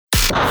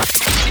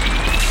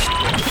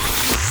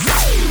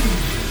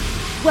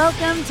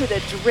Welcome to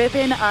The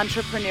Driven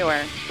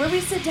Entrepreneur, where we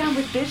sit down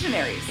with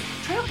visionaries,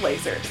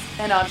 trailblazers,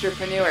 and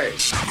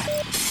entrepreneurs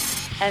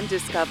and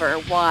discover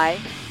why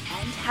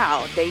and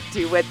how they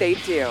do what they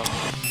do.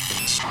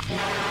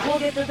 We'll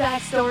get the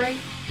backstory,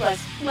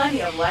 plus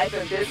plenty of life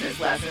and business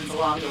lessons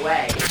along the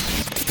way.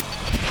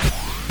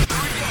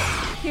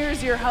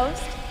 Here's your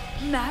host,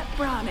 Matt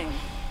Browning.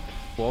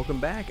 Welcome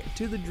back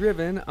to The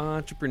Driven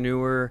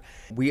Entrepreneur.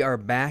 We are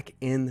back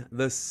in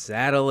the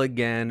saddle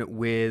again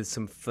with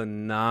some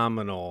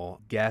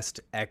phenomenal guest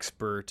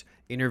expert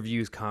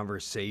interviews,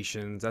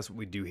 conversations. That's what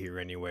we do here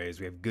anyways.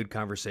 We have good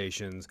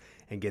conversations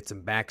and get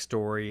some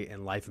backstory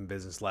and life and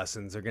business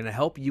lessons. They're going to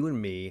help you and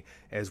me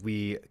as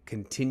we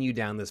continue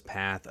down this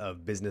path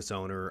of business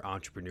owner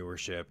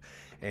entrepreneurship.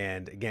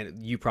 And again,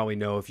 you probably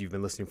know if you've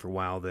been listening for a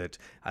while that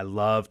I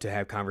love to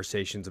have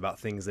conversations about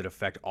things that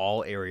affect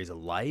all areas of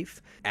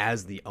life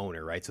as the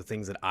owner, right? So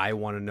things that I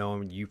want to know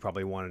and you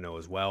probably want to know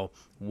as well.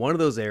 One of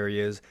those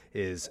areas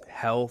is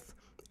health,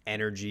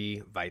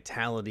 energy,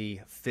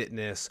 vitality,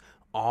 fitness,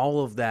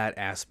 all of that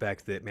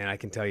aspect that, man, I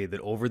can tell you that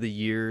over the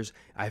years,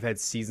 I've had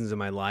seasons of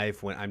my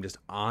life when I'm just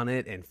on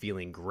it and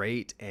feeling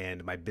great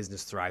and my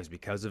business thrives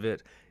because of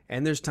it.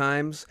 And there's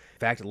times, in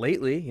fact,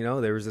 lately,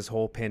 there was this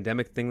whole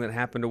pandemic thing that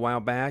happened a while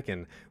back.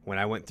 And when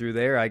I went through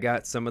there, I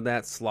got some of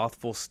that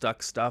slothful,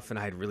 stuck stuff and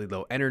I had really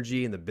low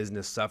energy and the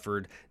business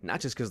suffered, not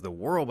just because of the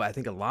world, but I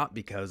think a lot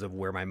because of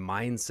where my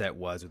mindset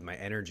was with my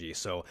energy.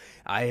 So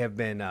I have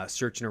been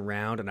searching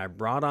around and I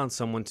brought on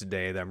someone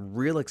today that I'm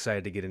real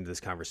excited to get into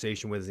this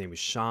conversation with. His name is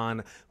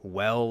Shawn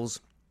Wells.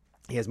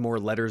 He has more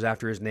letters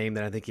after his name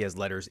than I think he has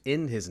letters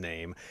in his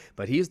name,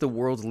 but he is the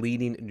world's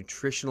leading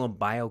nutritional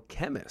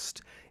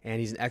biochemist, and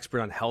he's an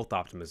expert on health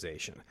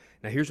optimization.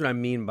 Now, here's what I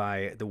mean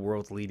by the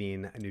world's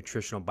leading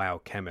nutritional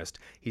biochemist.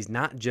 He's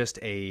not just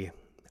a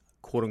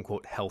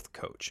quote-unquote health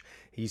coach.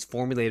 He's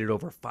formulated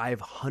over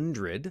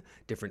 500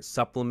 different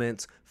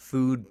supplements,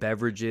 food,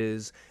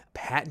 beverages,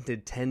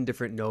 patented 10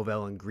 different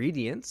novel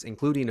ingredients,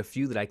 including a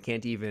few that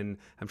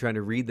I'm trying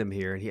to read them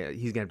here, and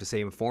he's gonna have to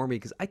say them for me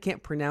because I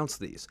can't pronounce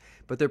these,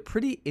 but they're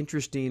pretty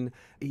interesting.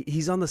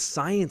 He's on the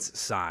science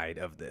side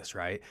of this,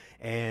 right?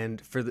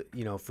 And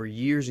for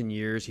years and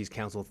years, he's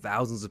counseled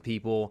thousands of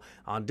people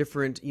on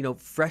different,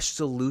 fresh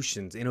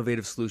solutions,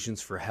 innovative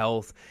solutions for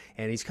health,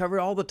 and he's covered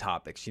all the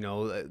topics,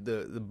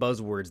 the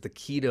buzzwords, the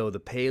keto, the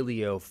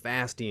paleo,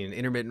 fasting,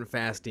 intermittent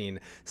fasting,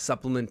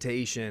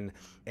 supplementation,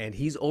 and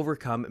he's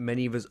overcome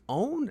many of his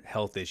own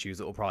health issues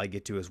that we'll probably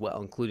get to as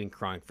well, including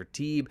chronic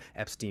fatigue,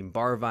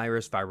 Epstein-Barr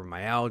virus,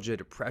 fibromyalgia,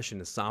 depression,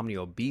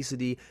 insomnia,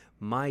 obesity,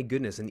 my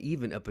goodness, and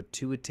even a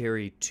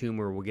pituitary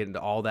tumor. We'll get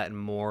into all that and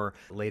more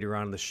later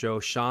on in the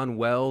show. Shawn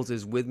Wells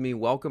is with me.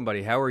 Welcome,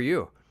 buddy. How are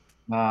you?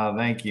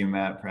 Thank you,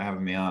 Matt, for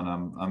having me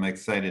on. I'm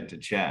excited to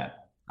chat.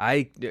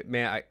 I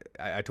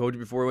told you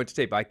before we went to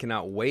tape, I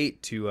cannot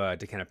wait to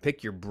kind of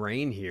pick your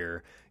brain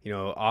here.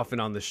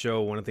 Often on the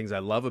show, one of the things I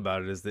love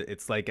about it is that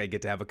it's like I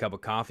get to have a cup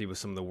of coffee with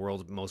some of the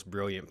world's most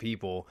brilliant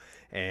people,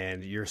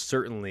 and you're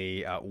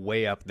certainly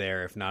way up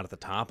there, if not at the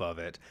top of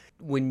it.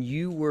 When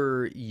you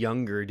were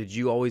younger, did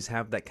you always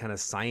have that kind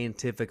of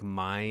scientific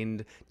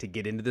mind to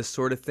get into this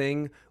sort of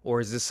thing,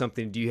 or is this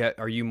something?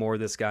 Are you more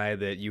this guy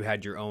that you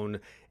had your own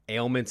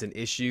ailments and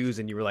issues,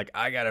 and you were like,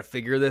 I got to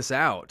figure this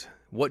out?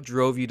 What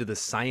drove you to the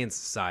science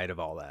side of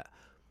all that?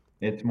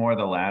 It's more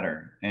the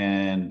latter.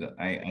 And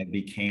I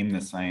became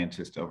the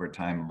scientist over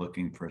time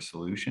looking for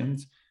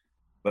solutions.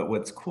 But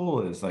what's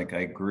cool is I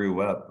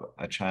grew up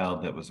a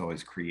child that was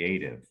always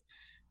creative.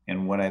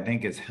 And what I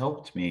think has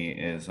helped me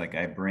is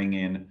I bring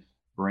in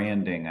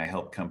branding. I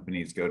help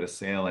companies go to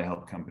sale. I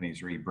help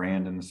companies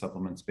rebrand in the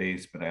supplement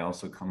space, but I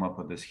also come up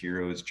with this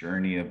hero's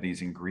journey of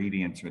these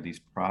ingredients or these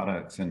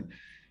products. And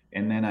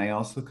then I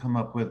also come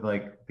up with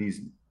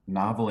these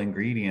novel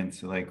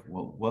ingredients,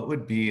 well, what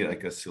would be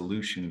a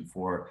solution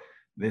for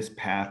this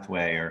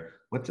pathway, or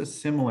what's a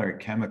similar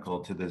chemical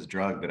to this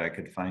drug that I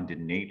could find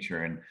in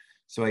nature? And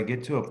so I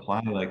get to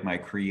apply my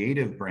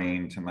creative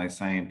brain to my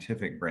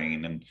scientific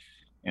brain.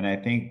 And I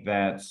think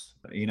that's,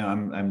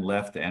 I'm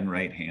left and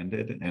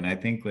right-handed. And I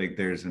think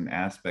there's an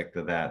aspect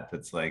of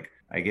that's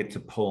I get to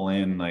pull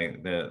in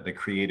the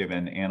creative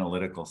and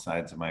analytical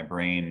sides of my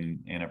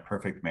brain in a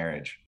perfect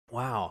marriage.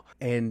 Wow.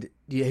 And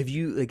have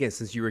you, again,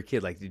 since you were a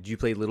kid, did you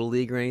play Little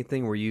League or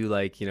anything? Were you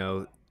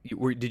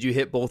did you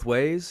hit both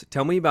ways?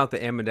 Tell me about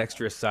the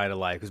ambidextrous side of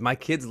life, because my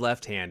kid's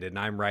left-handed and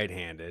I'm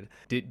right-handed.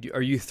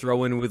 Are you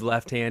throwing with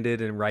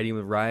left-handed and writing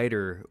with right,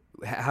 or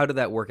how did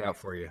that work out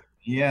for you?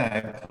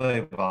 Yeah, I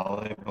play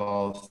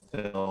volleyball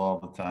still all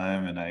the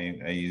time, and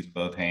I use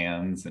both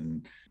hands.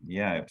 And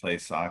yeah, I play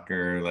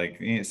soccer.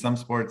 Some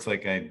sports,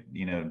 I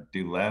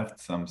do left.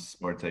 Some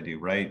sports I do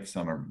right.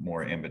 Some are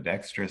more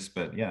ambidextrous.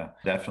 But yeah,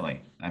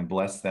 definitely, I'm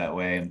blessed that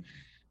way.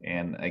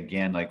 And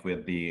again,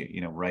 with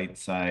the right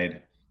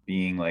side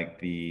being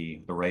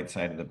the right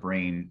side of the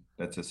brain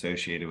that's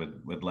associated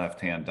with left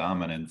hand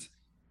dominance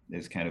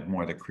is kind of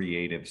more the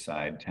creative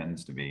side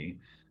tends to be.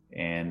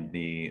 And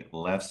the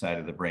left side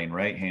of the brain,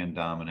 right hand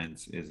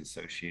dominance, is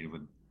associated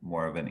with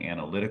more of an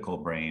analytical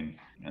brain.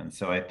 And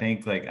so I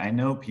think like I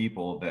know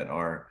people that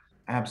are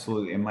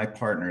absolutely, and my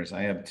partners,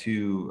 I have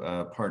two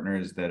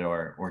partners that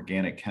are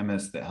organic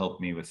chemists that help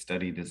me with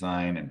study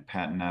design and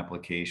patent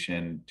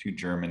application, two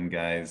German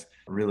guys,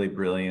 really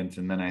brilliant.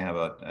 And then I have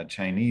a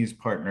Chinese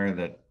partner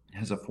that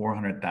has a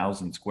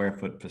 400,000 square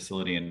foot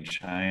facility in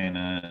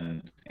China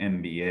and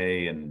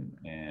MBA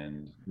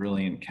and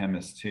brilliant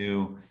chemists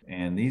too.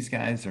 And these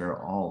guys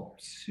are all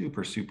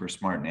super, super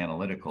smart and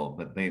analytical,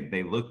 but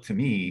they look to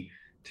me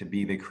to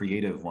be the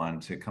creative one,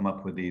 to come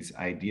up with these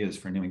ideas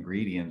for new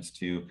ingredients,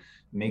 to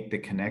make the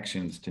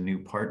connections to new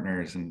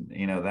partners. And,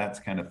 that's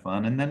kind of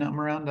fun. And then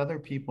I'm around other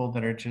people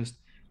that are just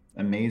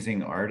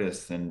amazing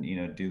artists and,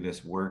 do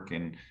this work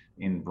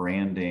in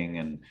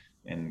branding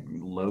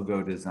and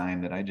logo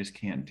design that I just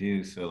can't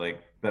do. So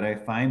like, but I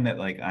find that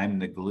like I'm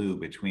the glue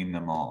between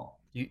them all.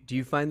 Do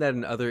you find that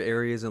in other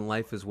areas in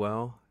life as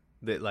well?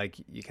 That like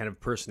you kind of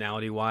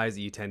personality wise,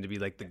 you tend to be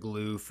like the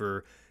glue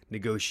for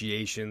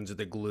negotiations or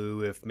the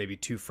glue if maybe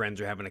two friends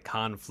are having a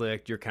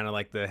conflict, you're kind of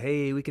like the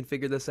hey, we can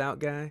figure this out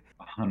guy.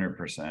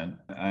 100%.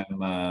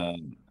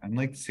 I'm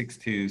like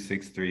 6'2",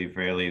 6'3",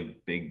 fairly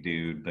big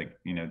dude, like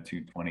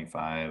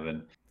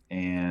 225,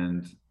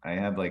 and I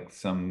have like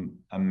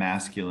a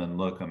masculine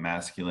look, a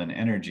masculine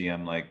energy.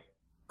 I'm like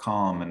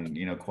calm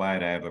and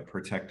quiet. I have a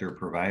protector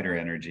provider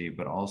energy,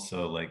 but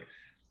also like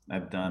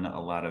I've done a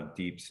lot of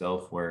deep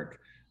self work.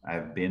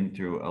 I've been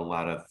through a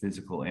lot of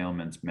physical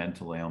ailments,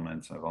 mental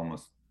ailments. I've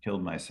almost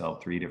killed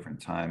myself 3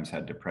 different times,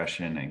 had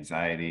depression,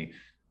 anxiety,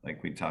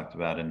 like we talked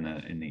about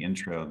in the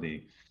intro,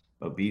 the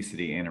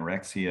obesity,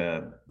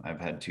 anorexia. I've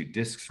had 2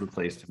 discs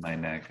replaced in my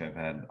neck. I've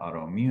had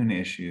autoimmune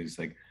issues.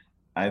 Like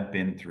I've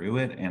been through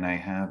it, and I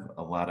have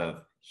a lot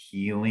of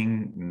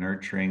healing,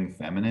 nurturing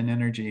feminine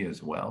energy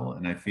as well.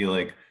 And I feel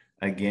like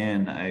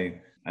again,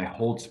 I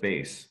hold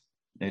space.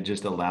 It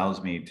just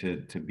allows me to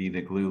be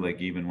the glue,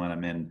 like even when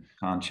I'm in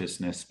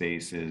consciousness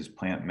spaces,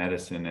 plant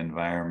medicine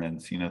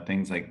environments,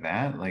 things like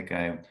that. Like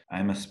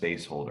I'm a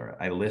space holder.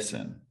 I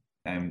listen.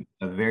 I'm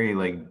a very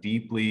like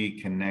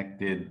deeply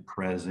connected,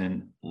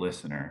 present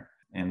listener.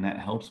 And that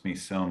helps me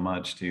so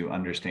much to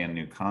understand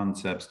new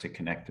concepts, to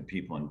connect to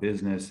people in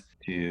business,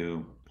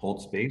 to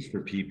hold space for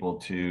people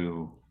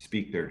to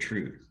speak their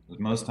truth.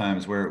 Most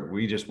times where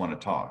we just want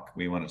to talk,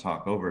 we want to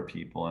talk over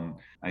people. And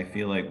I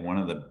feel like one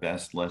of the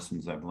best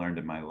lessons I've learned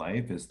in my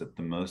life is that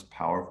the most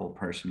powerful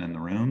person in the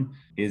room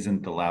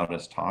isn't the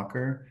loudest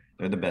talker,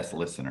 they're the best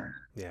listener.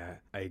 Yeah,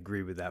 I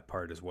agree with that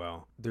part as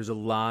well. There's a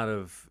lot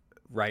of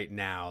right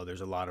now,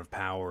 there's a lot of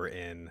power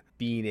in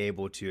being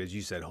able to, as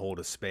you said, hold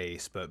a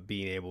space, but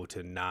being able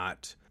to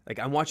not like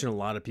I'm watching a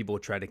lot of people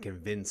try to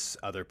convince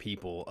other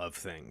people of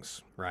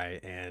things, right?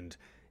 And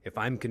if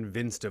I'm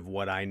convinced of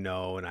what I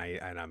know and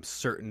I'm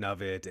certain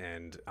of it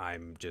and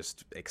I'm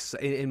just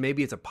excited, and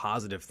maybe it's a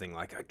positive thing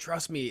like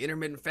trust me,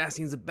 intermittent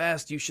fasting is the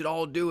best, you should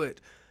all do it,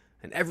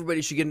 and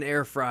everybody should get an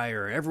air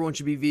fryer, everyone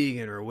should be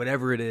vegan or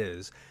whatever it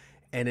is,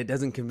 and it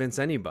doesn't convince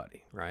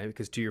anybody, right?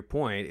 Because to your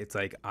point, it's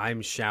like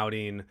I'm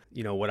shouting,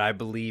 what I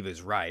believe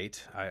is right.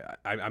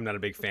 I'm not a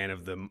big fan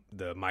of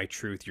the my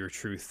truth, your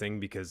truth thing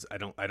because I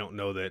don't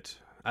know that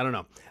I don't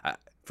know.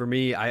 For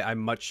me, I'm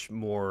much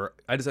more.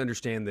 I just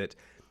understand that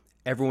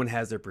everyone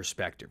has their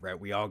perspective, right?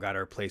 We all got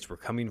our place we're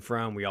coming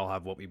from. We all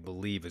have what we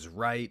believe is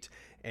right.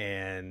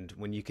 And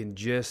when you can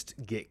just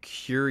get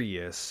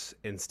curious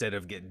instead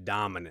of get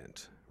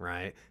dominant,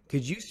 right?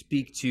 Could you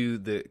speak to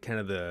the kind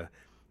of the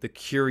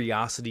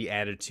curiosity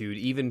attitude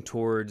even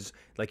towards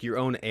like your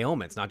own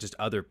ailments, not just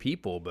other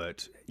people,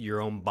 but your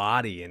own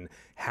body and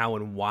how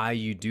and why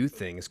you do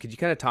things? Could you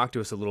kind of talk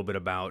to us a little bit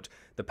about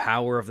the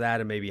power of that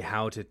and maybe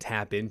how to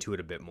tap into it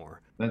a bit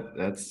more?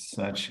 That's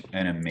such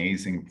an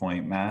amazing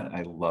point, Matt.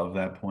 I love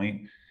that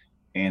point.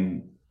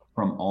 And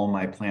from all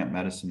my plant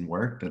medicine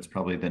work, that's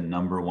probably the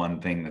number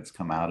one thing that's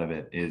come out of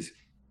it is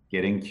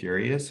getting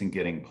curious and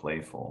getting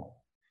playful,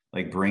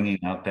 like bringing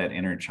out that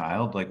inner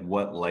child, like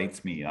what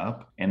lights me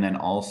up. And then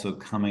also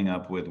coming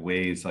up with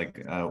ways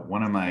like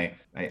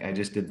I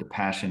just did the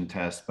passion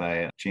test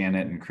by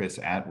Janet and Chris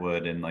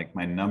Atwood. And like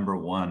my number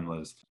one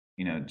was,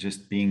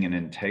 just being in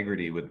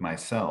integrity with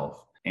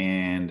myself.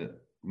 And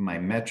my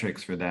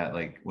metrics for that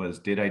like was,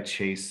 did I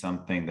chase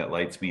something that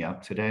lights me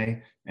up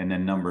today? And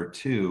then number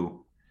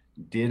two,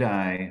 did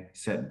I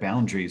set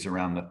boundaries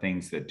around the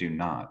things that do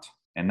not?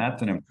 And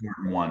that's an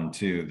important one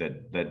too,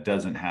 that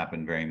doesn't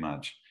happen very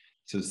much.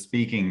 So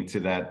speaking to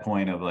that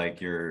point of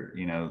like your,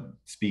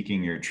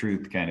 speaking your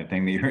truth kind of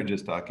thing that you were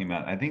just talking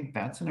about, I think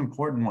that's an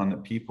important one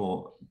that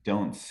people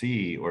don't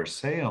see or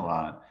say a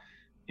lot,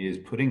 is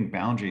putting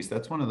boundaries.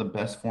 That's one of the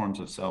best forms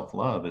of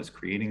self-love, is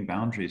creating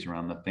boundaries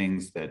around the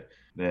things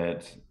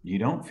that you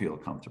don't feel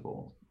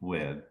comfortable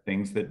with,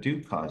 things that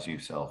do cause you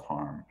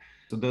self-harm.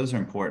 So those are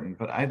important.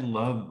 But I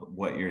love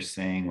what you're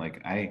saying.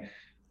 Like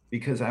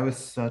because I was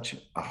such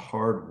a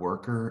hard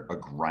worker, a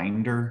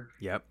grinder.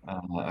 Yep.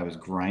 I was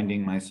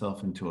grinding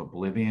myself into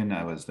oblivion.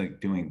 I was like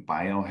doing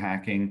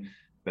biohacking,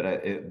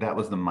 but that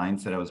was the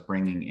mindset I was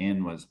bringing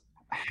in, was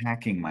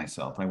hacking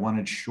myself. I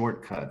wanted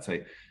shortcuts.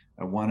 I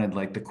I wanted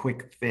like the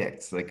quick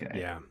fix.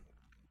 Yeah.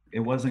 It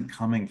wasn't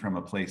coming from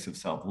a place of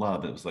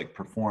self-love. It was like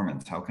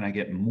performance. How can I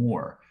get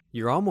more?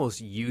 You're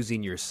almost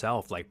using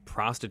yourself, like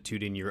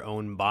prostituting your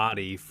own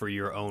body for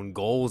your own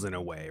goals in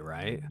a way,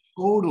 right?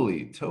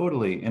 Totally,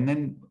 totally. And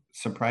then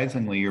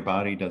surprisingly, your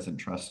body doesn't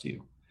trust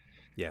you.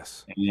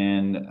 Yes.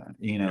 And, And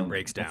it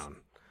breaks that's down.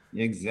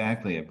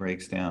 exactly, it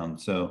breaks down.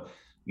 So,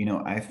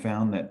 I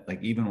found that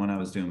like even when I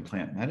was doing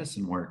plant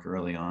medicine work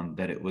early on,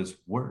 that it was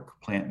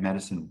work, plant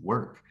medicine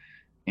work.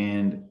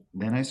 And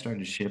then I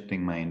started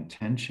shifting my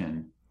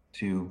intention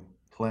to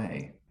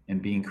play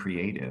and being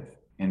creative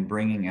and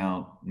bringing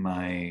out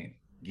my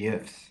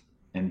gifts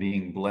and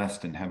being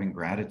blessed and having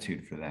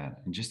gratitude for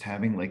that. And just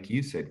having, like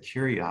you said,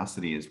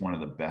 curiosity is one of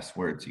the best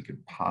words you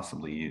could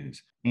possibly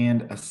use.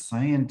 And a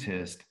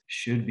scientist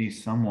should be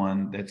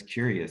someone that's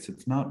curious.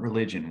 It's not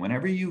religion.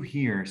 Whenever you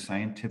hear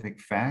scientific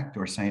fact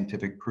or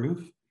scientific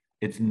proof,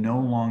 it's no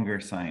longer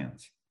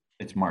science,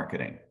 it's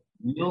marketing.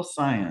 Real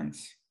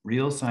science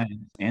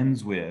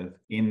ends with,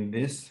 in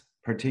this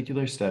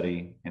particular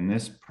study, in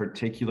this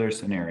particular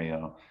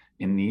scenario,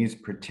 in these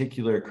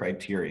particular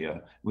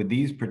criteria, with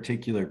these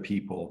particular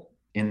people,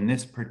 in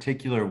this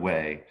particular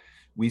way,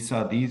 we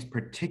saw these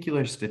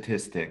particular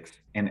statistics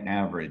and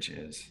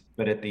averages.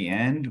 But at the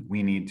end,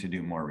 we need to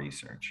do more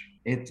research.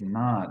 It's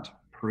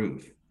not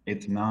proof,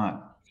 it's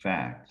not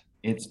fact.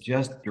 It's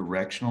just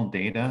directional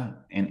data,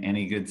 and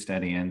any good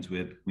study ends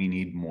with we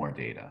need more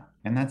data.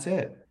 And that's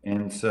it.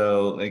 And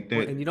so like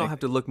Well, the and you don't like have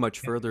to look much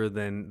further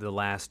than the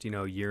last,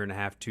 year and a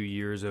half, 2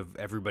 years of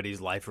everybody's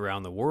life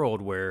around the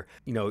world where,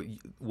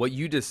 what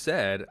you just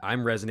said,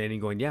 I'm resonating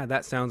going, yeah,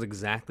 that sounds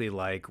exactly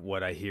like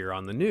what I hear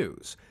on the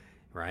news,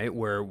 right?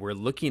 Where we're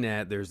looking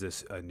at there's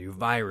this a new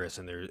virus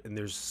and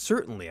there's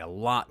certainly a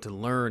lot to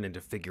learn and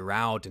to figure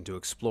out and to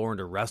explore and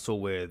to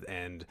wrestle with,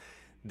 and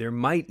there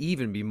might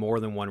even be more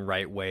than one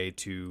right way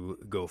to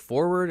go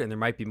forward and there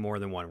might be more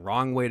than one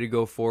wrong way to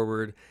go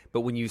forward.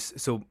 But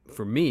so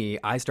for me,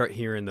 I start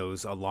hearing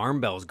those alarm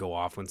bells go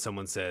off when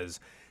someone says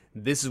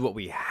this is what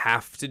we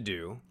have to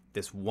do,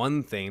 this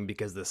one thing,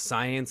 because the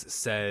science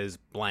says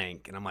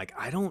blank. And I'm like,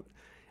 I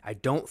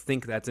don't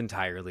think that's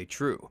entirely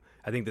true.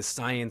 I think the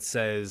science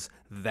says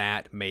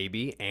that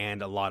maybe,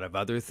 and a lot of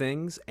other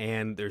things,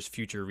 and there's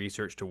future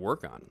research to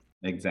work on.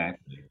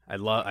 exactly. I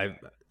love.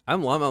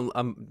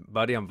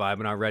 Buddy. I'm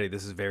vibing already.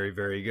 This is very,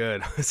 very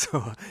good.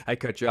 So I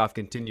cut you off.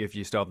 Continue if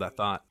you still have that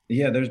thought.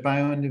 Yeah, there's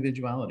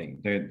bio-individuality.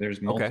 There's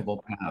Okay.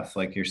 multiple paths,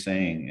 like you're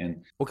saying.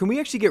 And Well, can we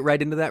actually get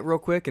right into that real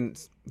quick? And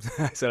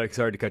I said,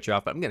 sorry to cut you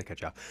off, but I'm going to cut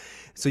you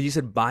off. So you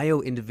said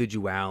bio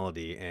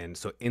individuality. And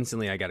so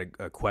instantly I got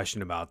a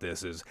question about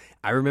this is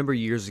I remember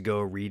years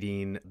ago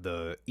reading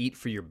the eat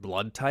for your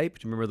blood type.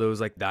 Do you remember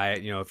those like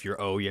diet, if you're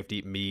O, you have to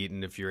eat meat.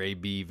 And if you're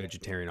AB,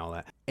 vegetarian, all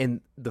that.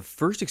 And the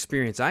first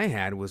experience I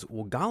had was,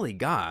 well, golly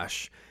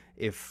gosh,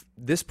 if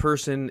this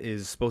person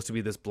is supposed to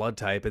be this blood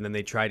type and then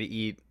they try to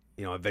eat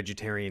a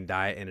vegetarian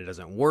diet and it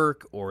doesn't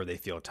work, or they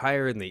feel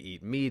tired and they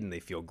eat meat and they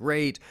feel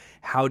great,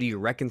 how do you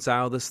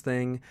reconcile this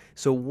thing?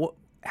 So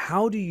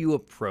how do you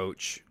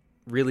approach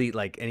really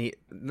like any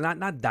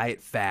not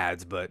diet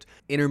fads, but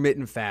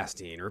intermittent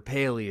fasting or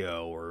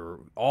paleo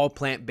or all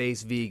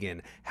plant-based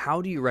vegan? How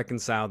do you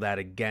reconcile that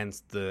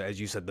against the, as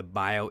you said, the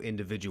bio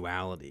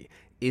individuality?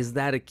 Is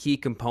that a key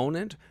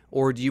component,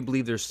 or do you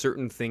believe there's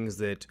certain things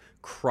that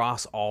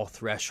cross all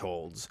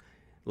thresholds?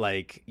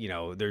 Like,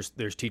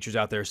 there's teachers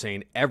out there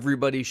saying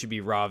everybody should be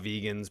raw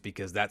vegans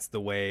because that's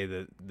the way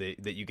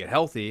that you get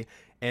healthy,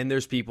 and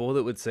there's people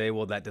that would say,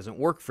 well, that doesn't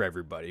work for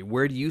everybody.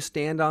 Where do you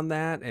stand on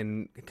that,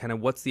 and kind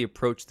of what's the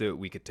approach that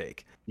we could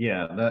take?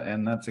 yeah,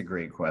 and that's a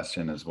great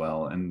question as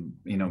well. And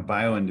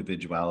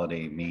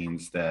bio-individuality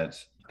means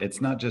that it's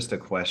not just a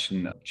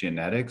question of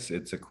genetics,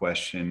 it's a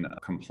question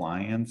of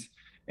compliance.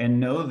 And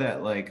know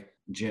that like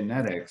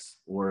genetics,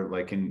 or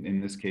like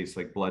in this case,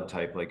 like blood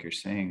type, like you're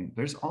saying,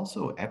 there's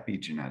also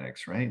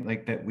epigenetics, right?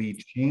 Like that we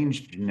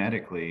change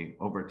genetically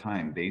over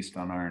time based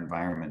on our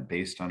environment,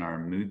 based on our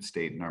mood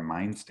state and our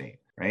mind state,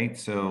 right?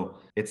 So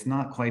it's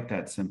not quite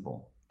that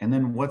simple. And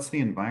then what's the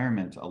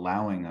environment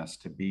allowing us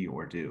to be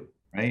or do,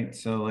 right?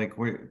 So like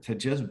we're to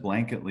just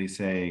blanketly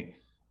say,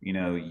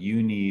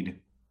 you need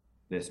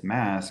this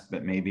mask,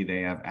 but maybe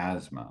they have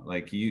asthma.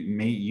 Like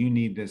you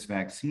need this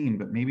vaccine,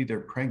 but maybe they're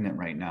pregnant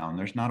right now, and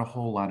there's not a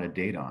whole lot of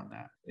data on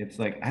that. It's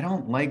like I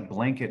don't like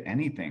blanket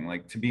anything.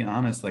 Like to be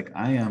honest, like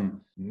I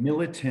am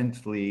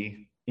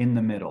militantly in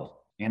the middle.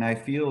 And I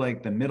feel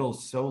like the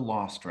middle's so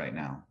lost right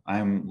now.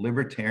 I'm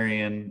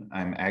libertarian,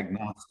 I'm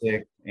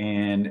agnostic,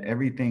 and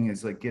everything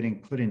is like getting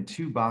put in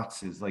two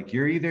boxes. Like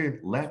you're either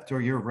left or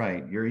you're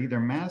right. You're either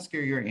mask or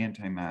you're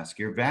anti-mask.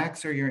 You're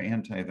vax or you're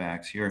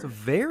anti-vax. It's a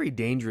very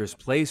dangerous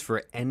place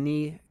for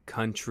any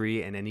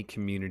country and any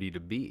community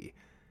to be.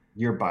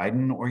 You're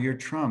Biden or you're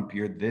Trump.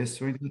 You're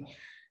this or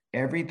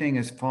everything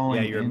is Yeah,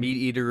 falling you're a in. meat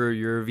eater or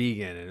you're a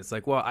vegan. And it's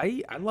like, well,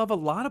 I love a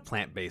lot of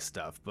plant-based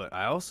stuff, but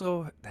I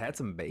also had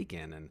some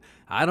bacon and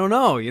I don't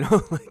know,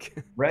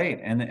 like Right.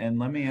 And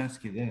let me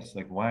ask you this,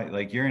 like why,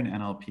 like you're an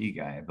NLP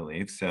guy, I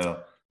believe. So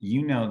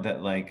you know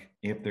that like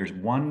if there's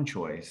one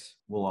choice,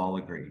 we'll all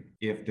agree.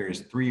 If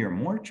there's three or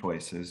more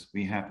choices,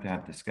 we have to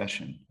have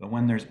discussion. But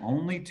when there's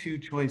only two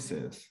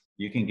choices,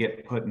 you can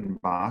get put in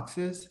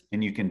boxes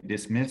and you can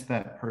dismiss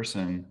that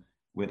person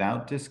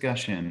without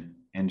discussion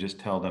and just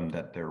tell them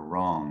that they're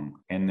wrong.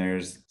 And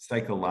there's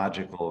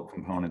psychological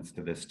components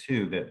to this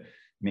too that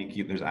make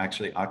you, there's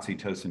actually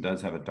oxytocin does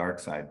have a dark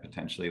side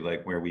potentially,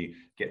 like where we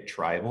get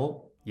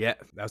tribal Yeah,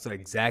 that's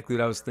exactly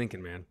what I was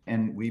thinking, man.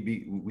 and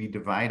we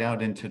divide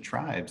out into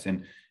tribes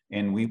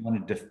and we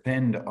want to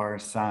defend our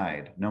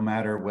side no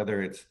matter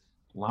whether it's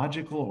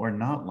logical or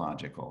not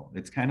logical.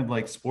 It's kind of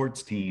like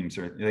sports teams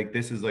or like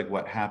this is like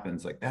what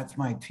happens, like that's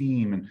my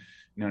team. And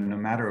no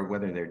matter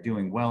whether they're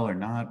doing well or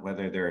not,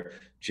 whether they're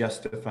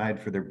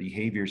justified for their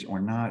behaviors or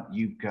not,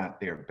 you've got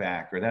their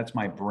back. Or that's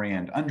my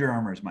brand. Under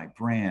Armour is my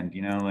brand,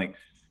 like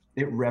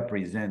it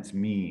represents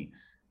me.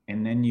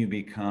 And then you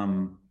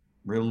become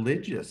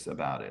religious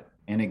about it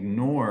and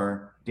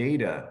ignore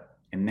data.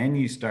 And then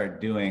you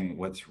start doing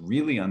what's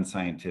really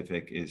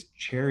unscientific is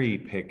cherry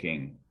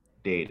picking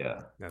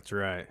data. That's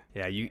right.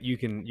 Yeah, you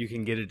can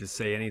get it to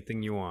say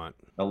anything you want.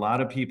 A lot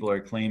of people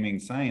are claiming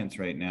science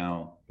right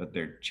now, but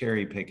they're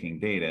cherry picking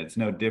data. It's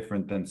no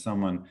different than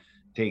someone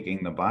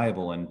taking the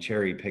Bible and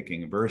cherry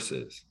picking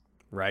verses.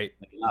 Right.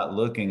 They're not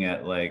looking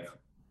at like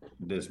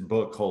this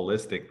book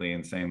holistically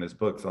and saying this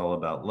book's all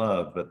about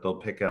love, but they'll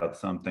pick out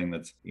something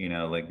that's,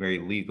 like very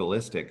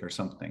legalistic or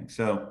something.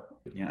 So,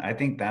 I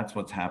think that's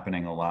what's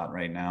happening a lot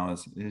right now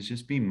is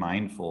just be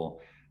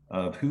mindful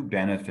of who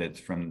benefits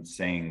from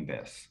saying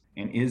this.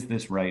 And is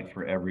this right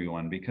for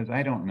everyone? Because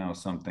I don't know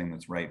something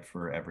that's right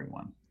for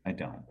everyone. I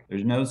don't.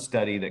 There's no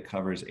study that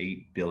covers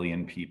 8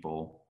 billion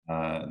people.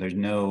 There's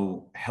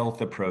no health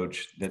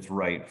approach that's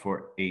right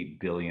for 8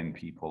 billion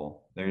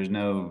people. There's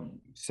no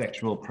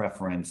sexual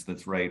preference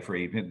that's right for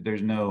 8.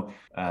 There's no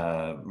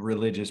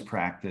religious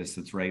practice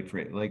that's right for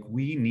 8. Like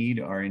we need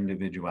our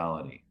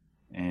individuality,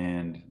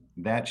 and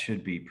that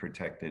should be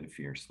protected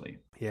fiercely.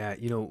 Yeah,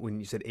 when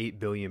you said 8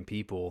 billion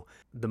people,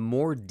 the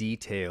more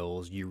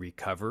details you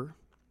recover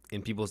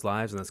in people's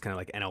lives, and that's kind of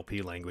like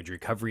NLP language,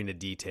 recovering a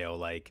detail,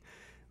 like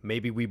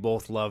maybe we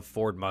both love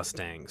Ford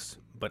Mustangs,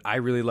 but I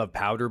really love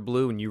powder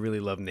blue and you really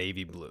love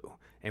navy blue.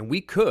 And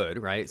we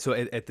could, right? So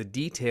at the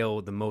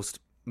detail, the most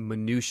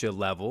minutia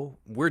level,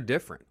 we're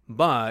different,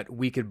 but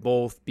we could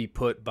both be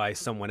put by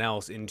someone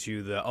else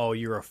into the, oh,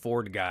 you're a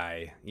Ford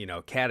guy,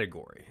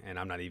 category. And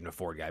I'm not even a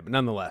Ford guy, but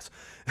nonetheless,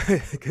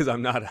 because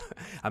I'm not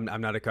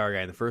a car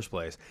guy in the first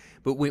place.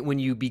 But when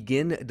you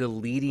begin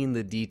deleting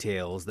the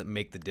details that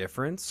make the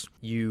difference,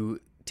 you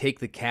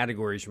take the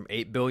categories from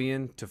 8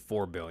 billion to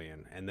 4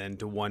 billion and then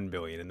to 1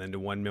 billion and then to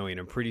 1 million.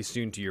 And pretty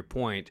soon, to your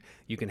point,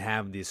 you can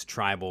have this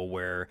tribal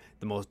where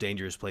the most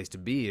dangerous place to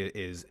be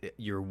is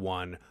you're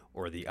one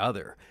or the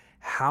other.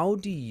 How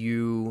do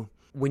you,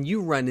 when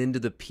you run into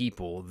the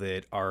people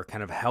that are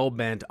kind of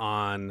hell-bent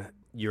on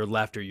your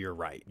left or your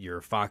right,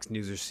 your Fox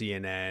News or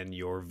CNN,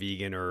 your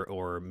vegan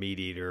or meat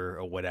eater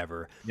or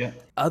whatever. Yeah.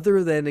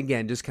 Other than,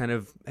 again, just kind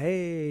of,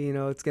 hey,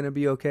 it's going to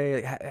be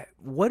okay.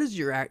 What's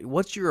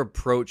your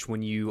approach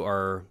when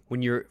you're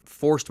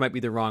forced, might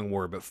be the wrong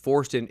word, but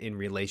forced in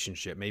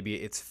relationship? Maybe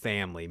it's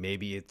family,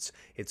 maybe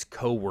it's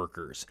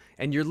coworkers.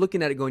 And you're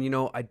looking at it going,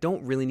 I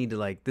don't really need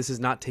to, this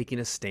is not taking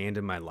a stand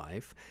in my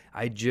life.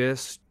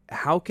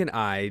 How can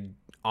I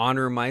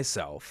honor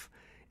myself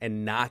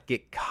and not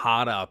get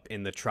caught up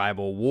in the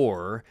tribal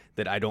war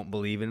that I don't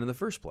believe in the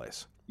first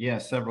place? Yeah,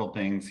 several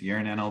things. You're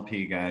an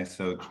NLP guy,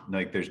 so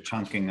there's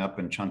chunking up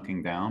and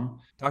chunking down.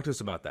 Talk to us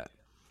about that.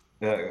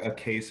 A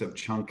case of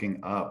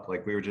chunking up,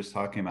 like we were just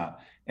talking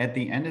about. At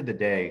the end of the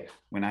day,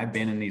 when I've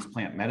been in these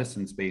plant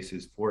medicine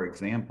spaces, for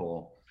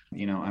example,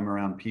 I'm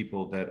around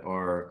people that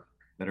are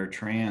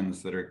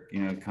trans, that are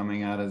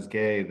coming out as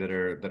gay, that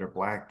are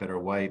black, that are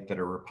white, that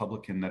are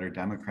Republican, that are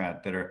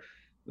Democrat, that are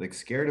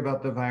scared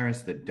about the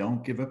virus, that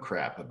don't give a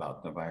crap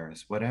about the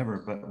virus,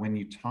 whatever. But when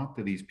you talk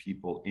to these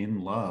people in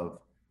love,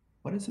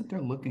 what is it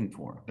they're looking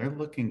for? They're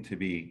looking to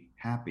be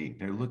happy.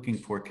 They're looking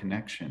for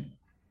connection.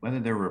 Whether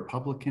they're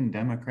Republican,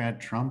 Democrat,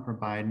 Trump, or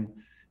Biden,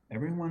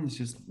 everyone's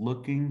just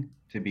looking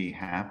to be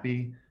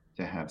happy,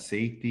 to have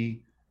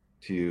safety,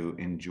 to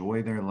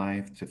enjoy their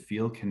life, to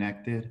feel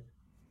connected.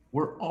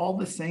 We're all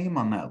the same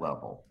on that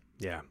level.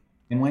 Yeah.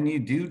 And when you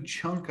do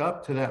chunk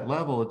up to that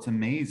level, it's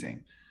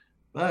amazing.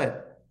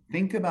 But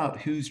think about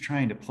who's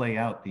trying to play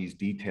out these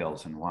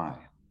details and why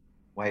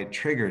it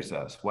triggers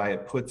us, why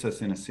it puts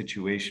us in a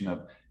situation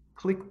of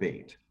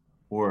clickbait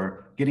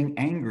or getting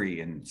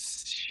angry and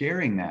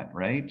sharing that,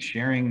 right?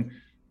 Sharing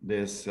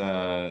this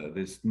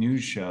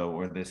news show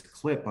or this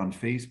clip on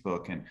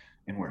Facebook and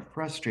we're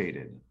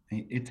frustrated.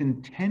 It's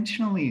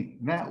intentionally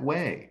that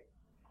way.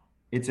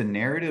 It's a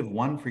narrative,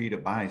 one, for you to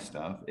buy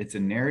stuff. It's a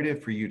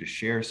narrative for you to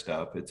share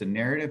stuff. It's a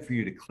narrative for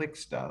you to click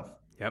stuff.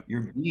 Yep.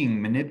 You're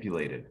being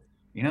manipulated.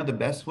 The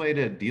best way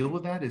to deal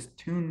with that is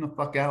tune the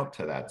fuck out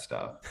to that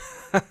stuff.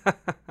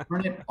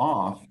 Turn it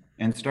off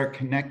and start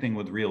connecting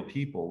with real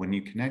people. When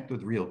you connect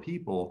with real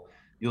people,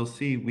 you'll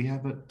see we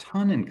have a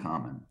ton in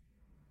common.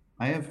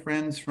 I have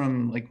friends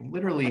from like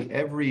literally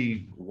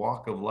every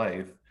walk of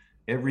life,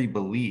 every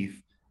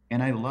belief,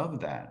 and I love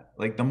that.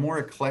 Like the more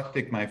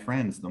eclectic my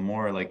friends, the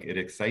more like it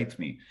excites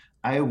me.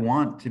 I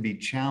want to be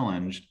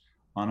challenged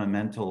on a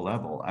mental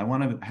level. I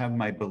want to have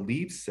my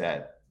belief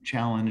set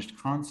challenged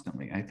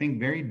constantly. I think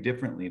very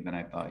differently than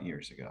I thought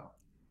years ago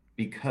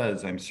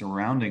because I'm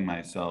surrounding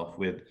myself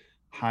with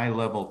high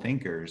level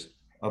thinkers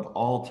of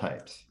all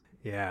types.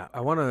 Yeah, I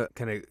want to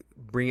kind of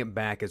bring it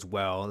back as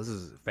well. This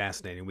is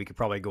fascinating. We could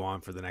probably go on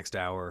for the next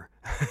hour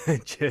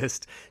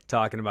just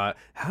talking about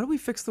how do we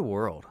fix the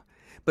world.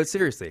 But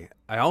seriously,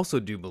 I also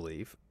do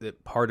believe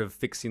that part of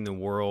fixing the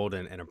world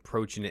and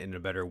approaching it in a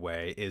better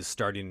way is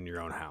starting in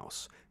your own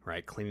house,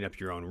 right? Cleaning up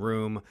your own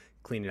room,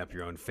 cleaning up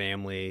your own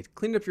family,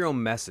 cleaning up your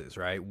own messes,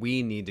 right?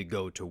 We need to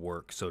go to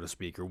work, so to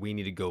speak, or we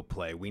need to go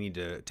play. We need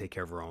to take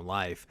care of our own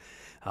life.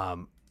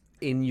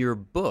 In your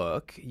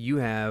book, you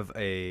have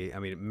a, I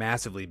mean,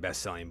 massively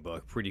best-selling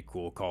book, pretty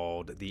cool,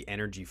 called The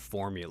Energy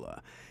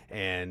Formula,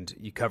 and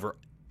you cover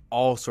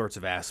all sorts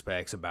of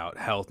aspects about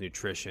health,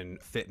 nutrition,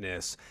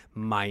 fitness,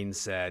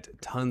 mindset,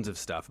 tons of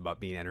stuff about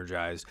being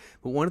energized.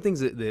 But one of the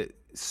things that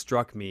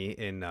struck me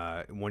in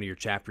one of your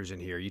chapters in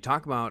here, you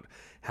talk about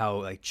how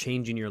like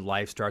changing your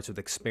life starts with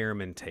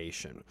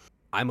experimentation.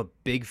 I'm a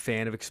big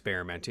fan of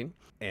experimenting,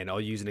 and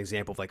I'll use an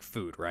example of like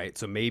food, right?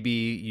 So maybe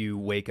you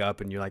wake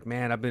up and you're like,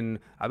 "Man, I've been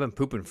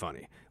pooping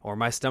funny, or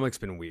my stomach's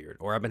been weird,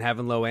 or I've been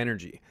having low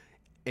energy."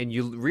 And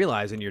you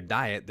realize in your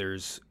diet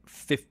there's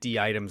 50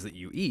 items that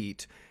you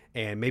eat,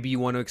 and maybe you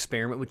want to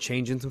experiment with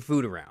changing some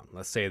food around.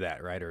 Let's say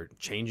that, right? Or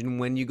changing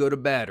when you go to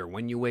bed or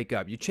when you wake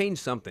up. You change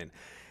something.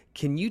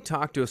 Can you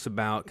talk to us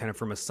about, kind of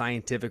from a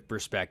scientific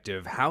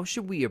perspective, how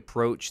should we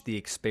approach the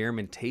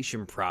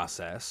experimentation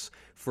process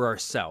for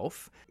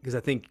ourselves? Because I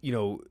think,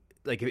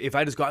 like if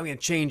I just go, I'm going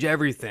to change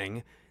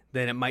everything,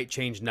 then it might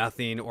change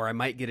nothing, or I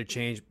might get a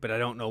change, but I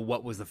don't know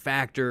what was the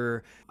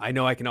factor. I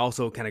know I can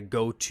also kind of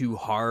go too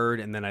hard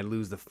and then I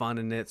lose the fun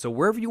in it. So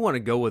wherever you want to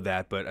go with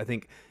that, but I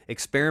think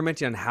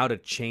experimenting on how to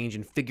change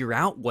and figure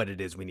out what it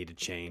is we need to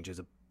change is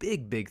a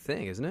big, big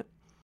thing, isn't it?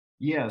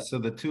 Yeah, so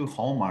the two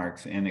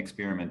hallmarks in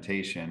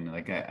experimentation,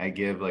 like I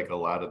give like a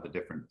lot of the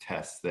different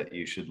tests that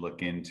you should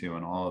look into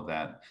and all of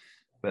that.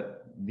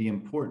 But the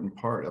important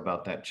part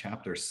about that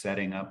chapter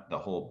setting up the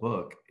whole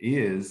book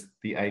is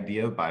the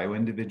idea of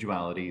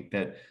bioindividuality,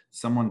 that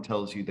someone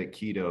tells you that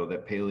keto,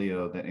 that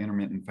paleo, that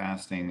intermittent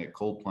fasting, that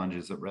cold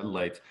plunges, that red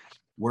lights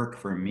work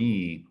for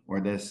me,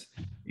 or this,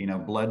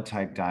 blood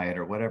type diet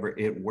or whatever,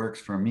 it works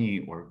for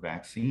me, or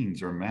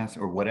vaccines or mass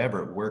or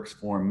whatever works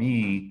for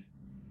me,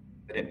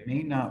 but it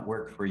may not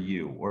work for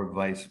you, or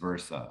vice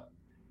versa.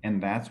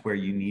 And that's where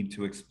you need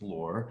to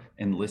explore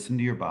and listen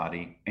to your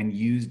body and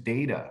use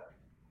data.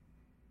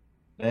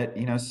 That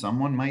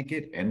someone might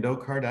get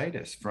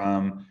endocarditis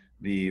from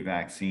the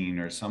vaccine,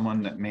 or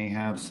someone that may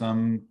have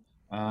some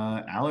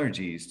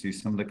allergies to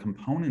some of the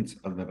components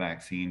of the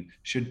vaccine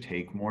should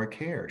take more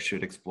care,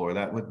 should explore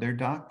that with their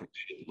doctor,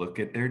 should look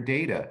at their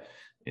data.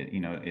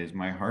 Is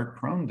my heart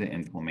prone to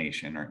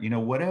inflammation, or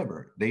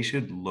whatever? They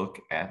should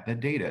look at the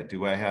data.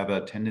 Do I have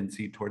a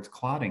tendency towards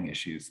clotting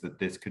issues that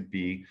this could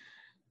be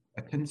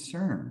a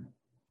concern?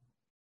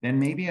 Then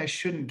maybe I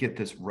shouldn't get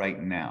this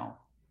right now,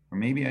 or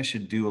maybe I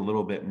should do a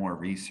little bit more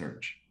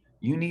research.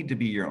 You need to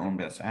be your own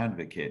best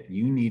advocate.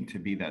 You need to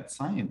be that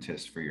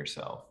scientist for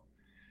yourself.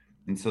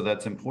 And so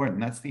that's important.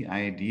 That's the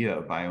idea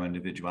of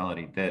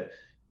bioindividuality,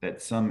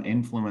 that some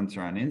influencer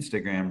on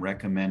Instagram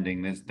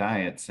recommending this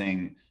diet,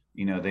 saying,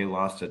 they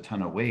lost a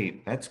ton of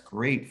weight. That's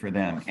great for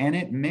them. And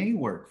it may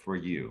work for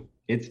you.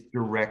 It's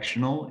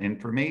directional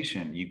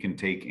information. You can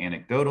take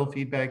anecdotal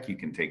feedback, you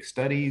can take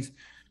studies,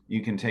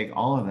 you can take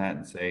all of that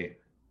and say,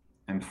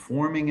 I'm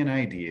forming an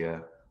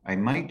idea. I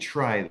might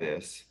try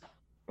this,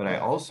 but I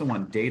also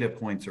want data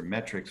points or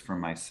metrics for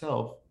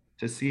myself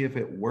to see if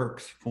it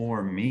works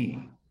for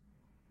me.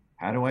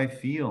 How do I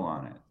feel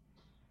on it?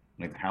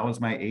 Like, how is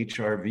my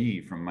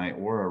HRV from my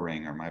Aura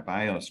Ring or my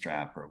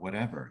BioStrap or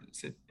whatever?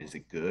 Is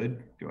it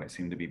good? Do I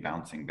seem to be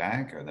bouncing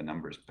back? Are the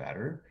numbers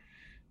better?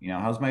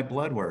 How's my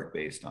blood work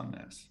based on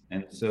this?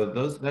 And so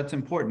that's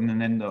important.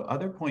 And then the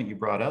other point you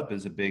brought up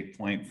is a big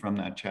point from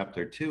that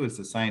chapter too, is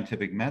the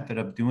scientific method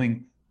of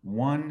doing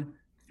one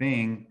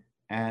thing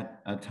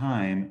at a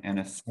time and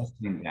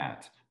assessing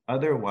that.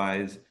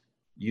 Otherwise,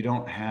 you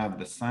don't have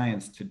the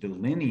science to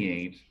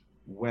delineate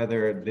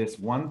whether this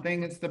one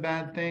thing is the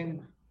bad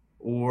thing,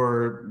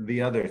 or the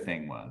other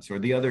thing was, or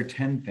the other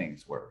 10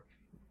 things were.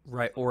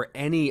 Right. Or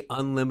any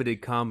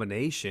unlimited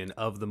combination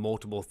of the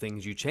multiple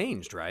things you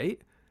changed, right?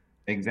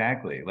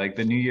 Exactly. Like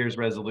the New Year's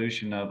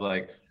resolution of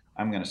like,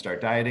 I'm going to start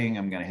dieting.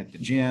 I'm going to hit the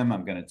gym.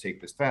 I'm going to take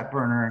this fat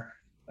burner.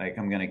 Like,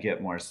 I'm going to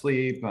get more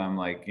sleep. I'm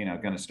like,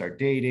 going to start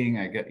dating.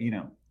 I get,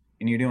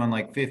 and you're doing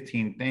like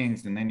 15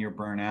 things, and then you're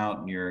burnt out,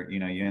 and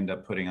you end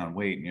up putting on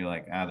weight, and you're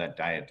like, that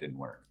diet didn't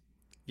work.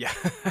 Yeah.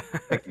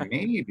 Like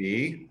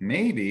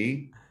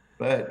maybe,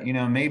 but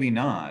maybe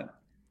not.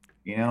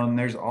 And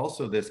there's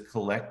also this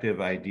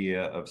collective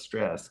idea of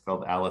stress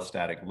called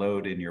allostatic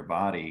load in your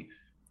body,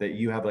 that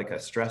you have like a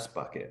stress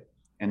bucket,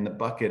 and the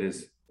bucket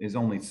is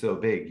only so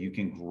big. You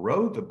can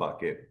grow the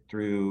bucket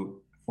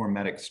through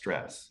hormetic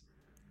stress,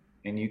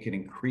 and you can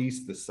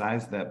increase the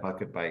size of that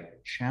bucket by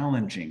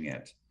challenging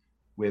it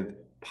with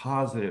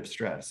positive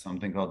stress,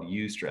 something called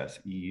U stress,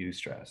 EU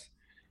stress.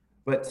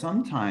 But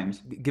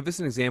sometimes Give us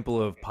an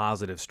example of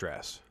positive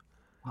stress.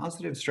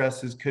 positive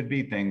stresses could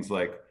be things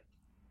like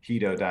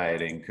keto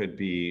dieting, could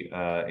be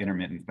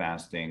intermittent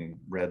fasting,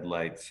 red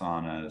light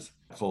saunas,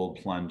 cold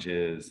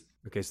plunges,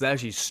 Okay, so that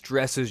actually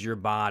stresses your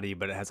body,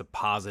 but it has a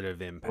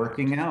positive impact.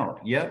 working out.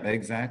 Yep,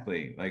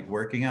 exactly. Like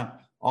working out.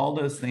 All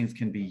those things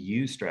can be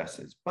you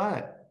stresses.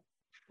 But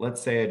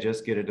let's say I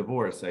just get a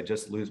divorce, I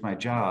just lose my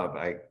job,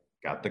 I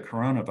got the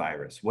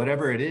coronavirus,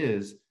 whatever it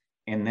is.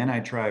 And then I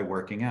try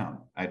working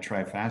out, I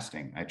try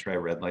fasting, I try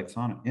red light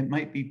sauna. It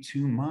might be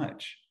too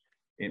much.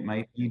 It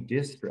might be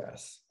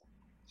distress.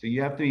 So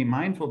you have to be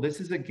mindful. This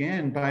is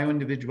again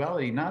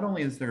bioindividuality. Not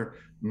only is there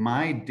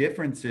my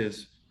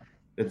differences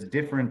that's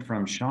different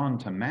from Shawn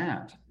to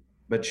Matt,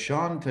 but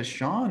Shawn to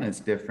Shawn is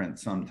different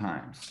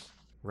sometimes.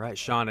 Right,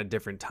 Shawn, at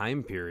different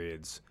time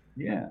periods.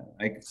 Yeah,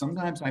 like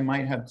sometimes I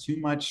might have too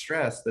much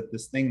stress that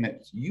this thing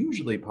that's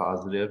usually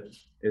positive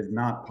is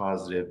not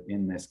positive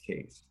in this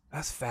case.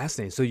 That's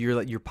fascinating. So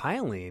you're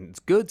piling, it's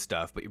good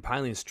stuff, but you're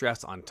piling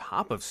stress on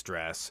top of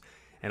stress,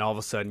 and all of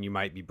a sudden you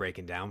might be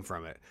breaking down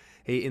from it.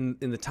 Hey, in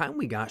the time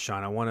we got,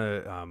 Shawn, I want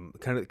to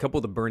kind of a couple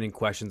of the burning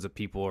questions that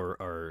people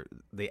are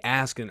they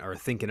ask and are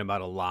thinking about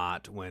a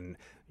lot when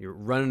you're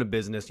running a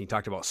business. And you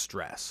talked about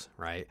stress,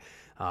 right?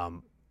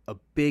 A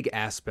big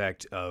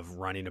aspect of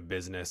running a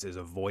business is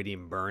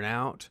avoiding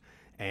burnout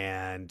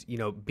and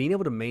being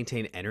able to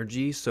maintain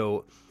energy.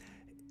 So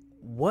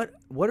what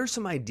are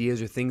some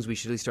ideas or things we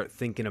should really start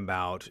thinking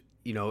about?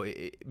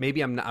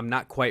 Maybe I'm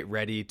not quite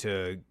ready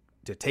to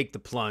take the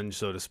plunge,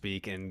 so to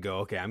speak, and go,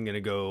 okay, I'm gonna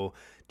go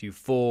do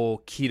full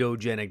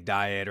ketogenic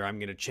diet, or I'm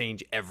gonna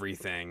change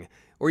everything,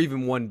 or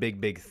even one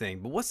big thing.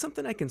 But what's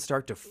something I can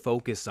start to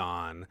focus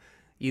on?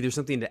 Either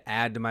something to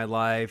add to my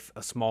life,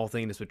 a small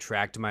thing to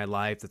subtract to my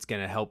life that's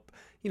going to help,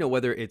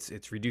 whether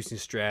it's reducing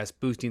stress,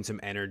 boosting some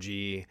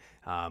energy,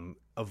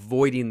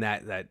 avoiding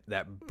that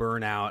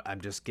burnout.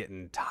 I'm just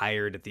getting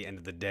tired at the end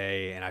of the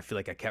day, and I feel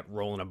like I kept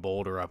rolling a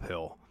boulder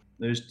uphill.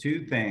 There's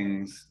two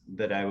things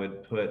that I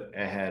would put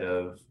ahead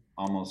of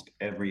almost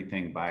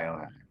everything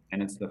biohack,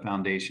 and it's the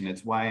foundation.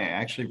 It's why I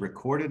actually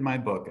recorded my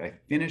book. I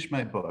finished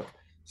my book,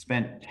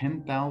 spent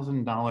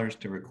 $10,000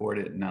 to record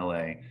it in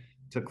LA,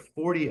 took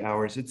 40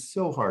 hours. It's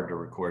so hard to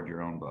record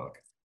your own book.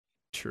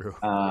 True.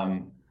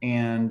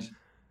 And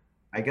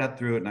I got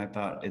through it and I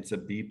thought it's a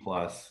B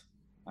plus.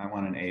 I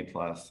want an A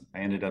plus. I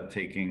ended up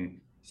taking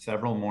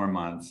several more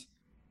months,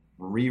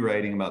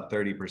 rewriting about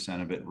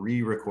 30% of it,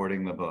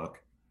 re-recording the book,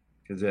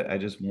 because I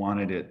just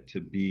wanted it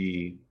to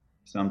be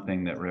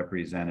something that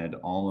represented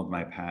all of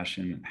my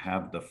passion,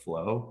 have the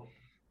flow.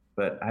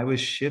 But I was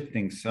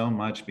shifting so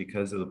much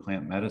because of the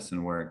plant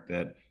medicine work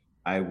that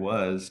I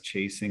was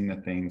chasing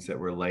the things that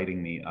were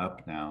lighting me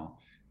up now.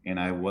 And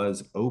I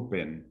was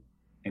open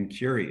and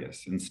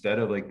curious instead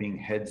of like being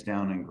heads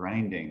down and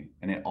grinding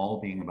and it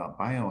all being about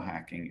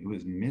biohacking. It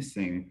was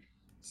missing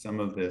some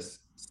of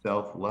this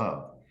self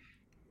love.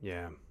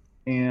 Yeah.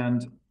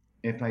 And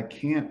if I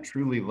can't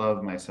truly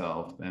love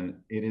myself,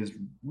 then it is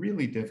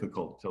really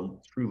difficult to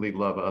truly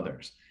love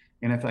others.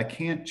 And if I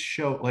can't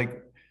show,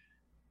 like,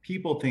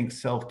 people think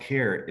self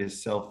care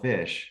is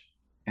selfish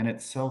and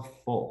it's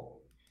self full,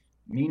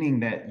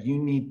 meaning that you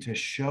need to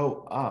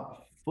show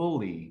up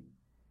fully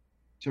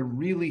to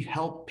really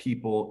help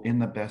people in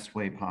the best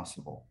way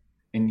possible.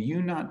 And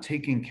you not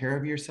taking care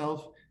of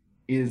yourself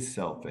is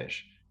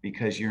selfish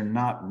because you're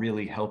not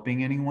really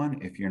helping anyone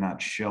if you're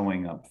not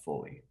showing up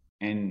fully.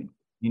 And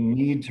you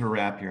need to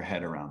wrap your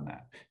head around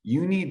that.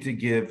 You need to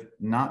give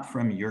not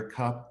from your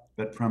cup,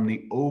 but from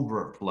the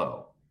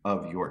overflow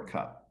of your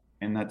cup.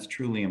 And that's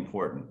truly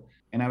important.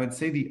 And I would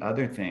say the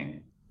other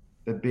thing,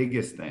 the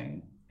biggest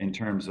thing in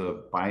terms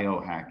of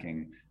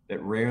biohacking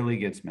that rarely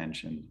gets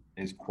mentioned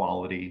is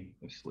quality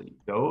of sleep.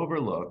 So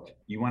overlooked.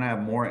 You want to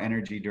have more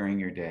energy during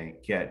your day,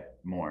 get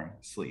more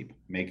sleep.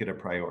 Make it a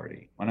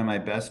priority. One of my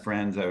best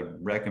friends, I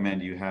would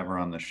recommend you have her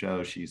on the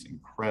show. She's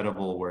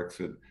incredible, works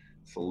with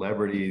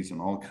celebrities and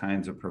all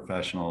kinds of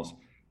professionals.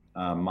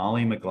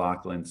 Molly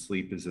McLaughlin,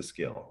 Sleep is a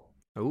Skill.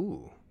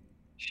 Ooh.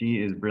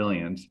 She is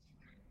brilliant.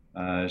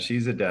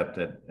 She's adept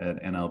at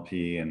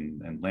NLP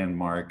and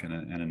landmark and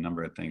a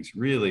number of things.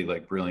 Really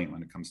like brilliant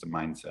when it comes to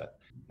mindset.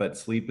 But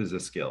sleep is a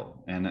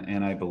skill,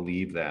 and I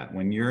believe that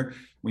when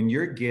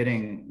you're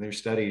getting, there's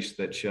studies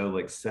that show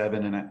like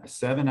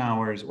 7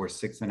 hours or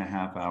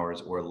 6.5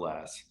 hours or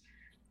less,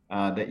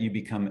 that you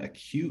become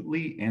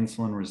acutely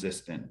insulin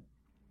resistant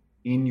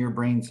in your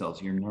brain cells,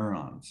 your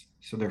neurons.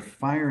 So they're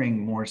firing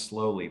more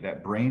slowly.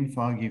 That brain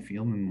fog you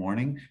feel in the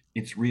morning,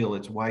 it's real.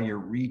 It's why you're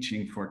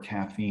reaching for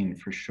caffeine,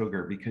 for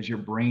sugar, because your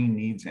brain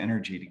needs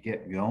energy to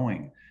get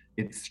going.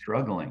 It's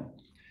struggling.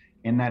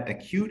 And that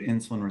acute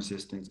insulin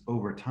resistance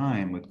over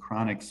time with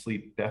chronic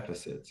sleep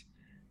deficits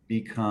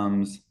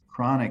becomes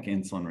chronic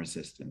insulin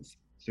resistance.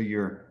 So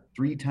you're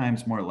 3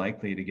 times more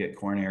likely to get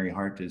coronary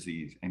heart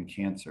disease and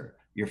cancer,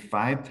 you're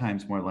 5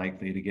 times more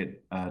likely to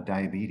get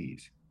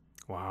diabetes.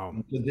 Wow.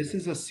 And so this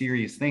is a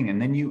serious thing.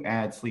 And then you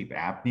add sleep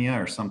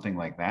apnea or something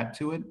like that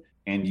to it,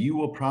 and you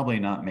will probably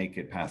not make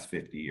it past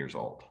 50 years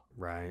old.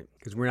 Right.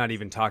 Because we're not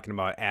even talking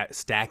about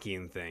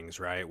stacking things,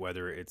 right?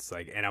 Whether it's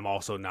like, and I'm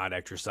also not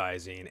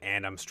exercising,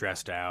 and I'm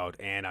stressed out,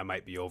 and I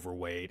might be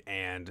overweight,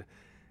 and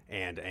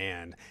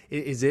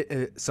is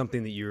it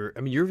something that you're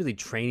really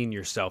training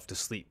yourself to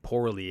sleep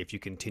poorly if you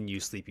continue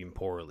sleeping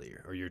poorly,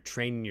 or you're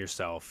training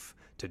yourself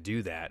to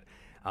do that.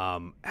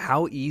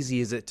 How easy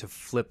is it to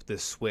flip the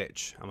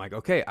switch? I'm like,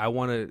 okay, I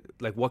want to,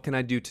 like, what can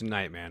I do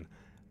tonight, man?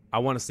 I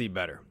want to sleep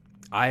better.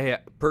 I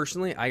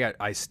personally,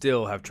 I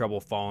still have trouble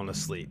falling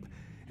asleep,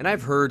 and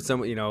I've heard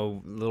some,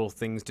 little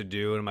things to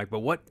do, and I'm like,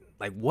 but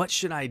what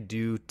should I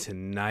do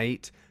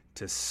tonight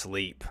to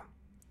sleep?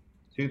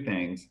 Two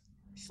things: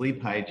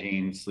 sleep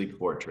hygiene, sleep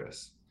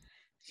fortress.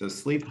 So Is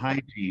sleep that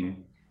like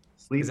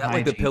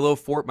the hygiene, pillow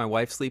fort my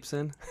wife sleeps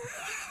in?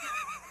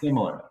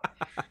 similar.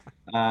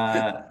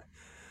 Uh,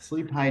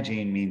 Sleep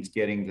hygiene means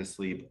getting to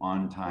sleep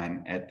on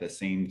time at the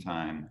same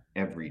time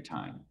every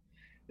time.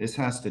 This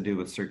has to do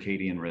with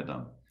circadian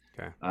rhythm.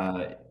 Okay.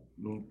 Uh,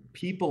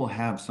 People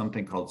have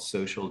something called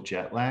social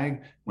jet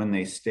lag when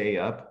they stay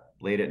up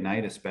late at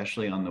night,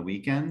 especially on the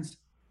weekends,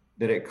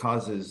 that it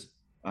causes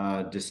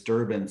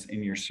disturbance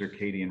in your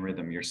circadian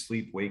rhythm, your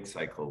sleep wake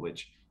cycle,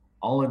 which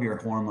all of your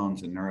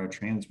hormones and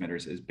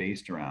neurotransmitters is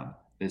based around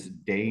this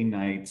day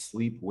night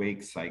sleep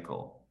wake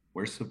cycle.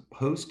 We're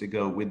supposed to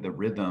go with the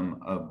rhythm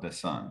of the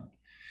sun.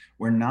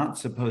 We're not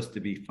supposed to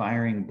be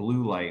firing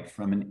blue light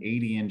from an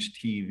 80-inch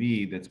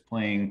TV that's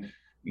playing,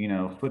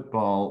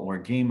 football or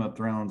Game of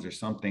Thrones or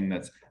something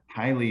that's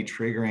highly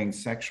triggering,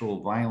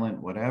 sexual,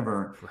 violent,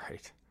 whatever,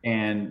 Right.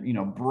 and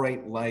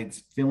bright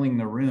lights filling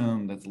the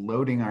room that's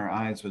loading our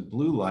eyes with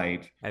blue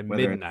light, At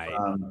whether it's midnight.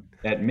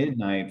 at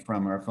midnight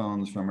from our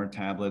phones, from our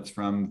tablets,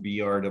 from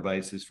VR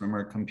devices, from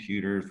our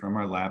computers, from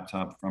our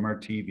laptop, from our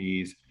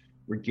TVs.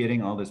 We're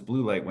getting all this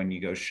blue light when you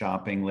go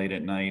shopping late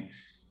at night.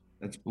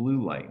 That's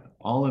blue light.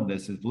 All of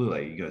this is blue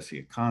light. You go see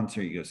a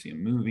concert, you go see a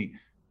movie,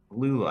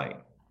 blue light.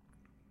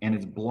 And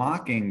it's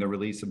blocking the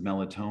release of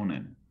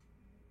melatonin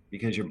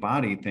because your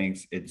body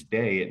thinks it's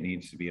day, it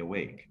needs to be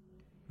awake.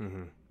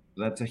 Mm-hmm.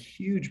 That's a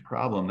huge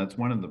problem. That's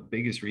one of the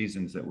biggest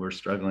reasons that we're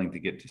struggling to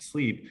get to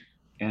sleep.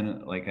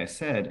 And like I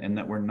said, and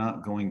that we're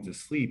not going to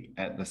sleep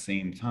at the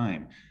same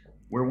time.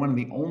 We're one of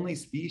the only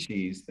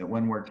species that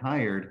when we're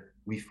tired,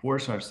 we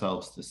force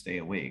ourselves to stay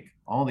awake.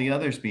 All the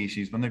other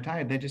species, when they're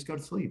tired, they just go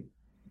to sleep.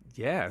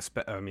 Yeah.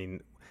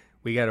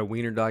 We got a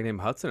wiener dog named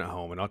Hudson at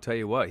home, and I'll tell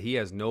you what, he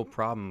has no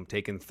problem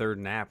taking third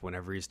nap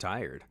whenever he's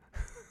tired.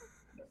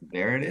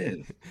 There it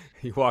is.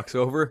 He walks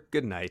over,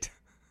 good night.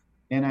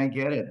 And I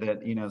get it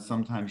that,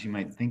 sometimes you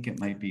might think it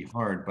might be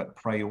hard, but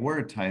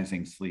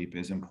prioritizing sleep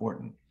is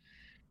important.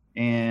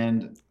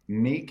 And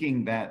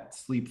making that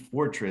sleep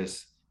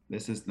fortress,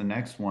 this is the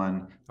next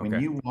one. When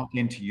Okay. you walk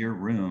into your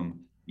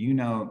room, you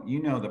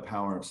know the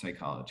power of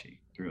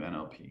psychology through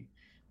NLP.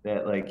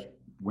 That like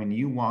when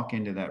you walk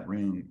into that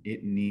room,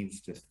 it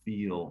needs to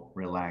feel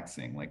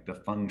relaxing, like the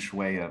feng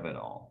shui of it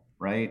all,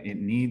 right? It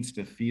needs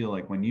to feel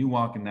like when you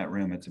walk in that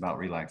room, it's about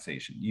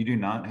relaxation. You do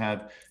not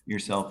have your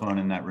cell phone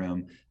in that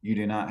room. You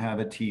do not have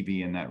a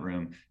TV in that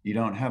room. You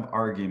don't have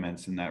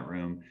arguments in that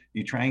room.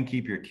 You try and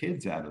keep your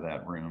kids out of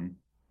that room.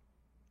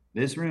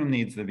 This room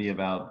needs to be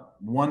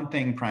about one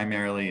thing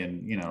primarily,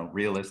 and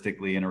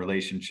realistically in a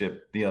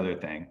relationship the other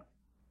thing,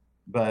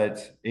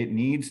 but it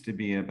needs to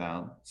be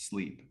about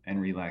sleep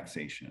and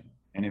relaxation.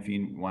 And if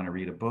you want to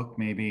read a book,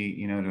 maybe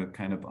to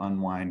kind of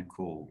unwind,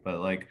 cool,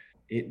 but like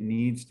it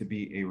needs to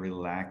be a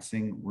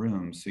relaxing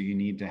room. So you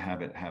need to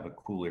have it have a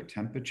cooler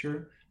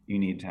temperature. You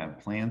need to have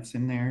plants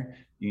in there.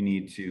 You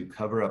need to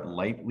cover up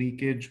light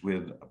leakage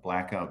with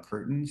blackout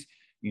curtains.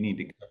 You need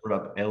to cover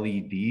up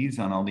LEDs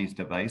on all these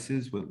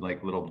devices with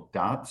like little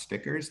dot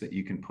stickers that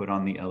you can put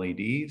on the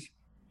LEDs.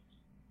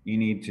 You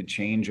need to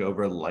change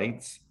over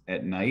lights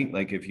at night.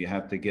 Like if you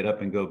have to get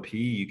up and go pee,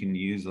 you can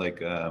use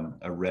like a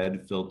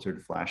red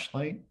filtered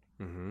flashlight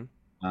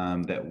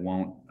Mm-hmm. that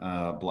won't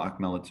block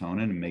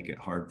melatonin and make it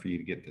hard for you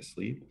to get to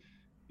sleep.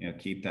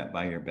 Keep that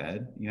by your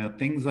bed.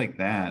 Things like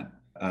that.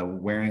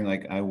 Wearing,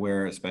 like I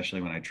wear,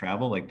 especially when I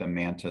travel, like the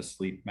Manta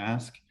sleep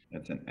mask.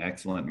 That's an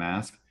excellent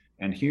mask.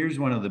 And here's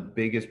one of the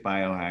biggest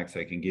biohacks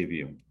I can give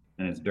you,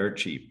 and it's dirt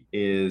cheap,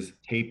 is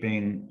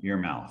taping your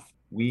mouth.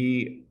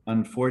 We Did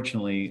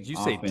unfortunately you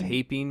say often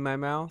taping my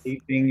mouth?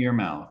 taping your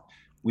mouth.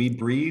 We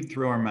breathe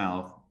through our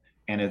mouth,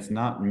 and it's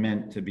not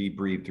meant to be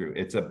breathed through.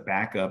 It's a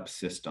backup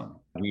system.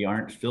 We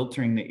aren't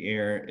filtering the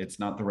air. It's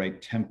not the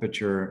right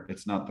temperature.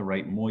 It's not the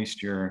right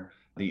moisture.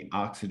 The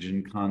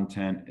oxygen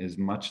content is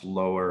much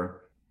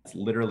lower. It's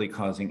literally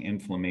causing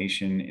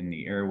inflammation in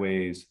the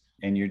airways,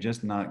 and you're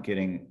just not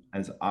getting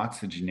as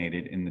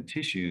oxygenated in the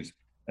tissues,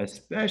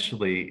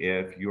 especially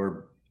if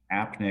you're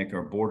apneic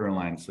or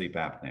borderline sleep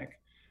apneic.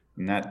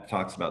 And that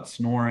talks about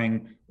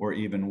snoring, or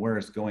even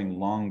worse, going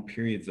long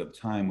periods of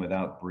time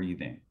without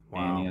breathing.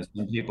 And Wow.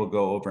 some people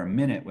go over a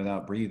minute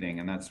without breathing,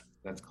 and that's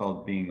That's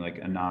called being like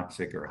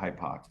anoxic or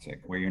hypoxic,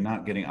 where you're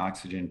not getting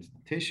oxygen to the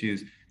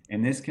tissues.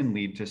 And this can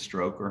lead to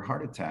stroke or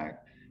heart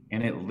attack.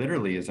 And it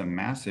literally is a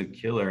massive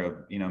killer of,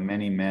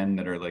 many men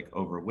that are like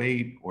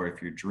overweight, or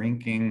if you're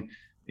drinking,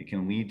 it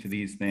can lead to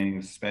these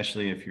things,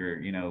 especially if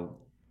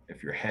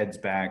if your head's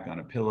back on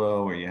a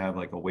pillow, or you have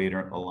like a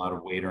lot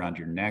of weight around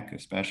your neck,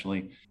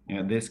 especially,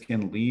 this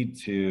can lead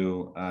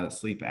to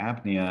sleep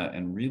apnea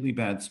and really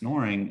bad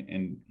snoring.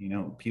 And,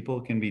 people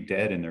can be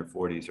dead in their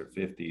 40s or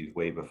 50s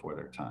way before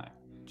their time.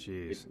 It's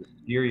Jeez. a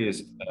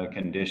serious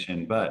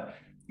condition. But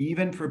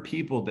even for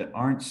people that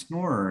aren't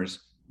snorers,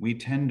 we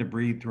tend to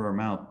breathe through our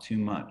mouth too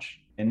much.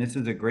 And this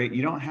is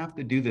you don't have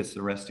to do this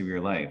the rest of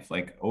your life.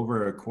 Like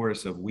over a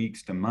course of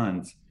weeks to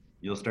months,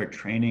 you'll start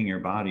training your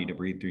body to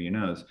breathe through your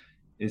nose.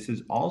 This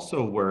is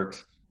also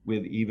works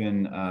with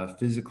even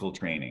physical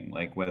training,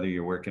 like whether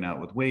you're working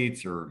out with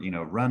weights or,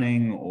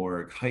 running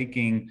or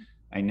hiking.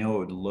 I know it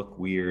would look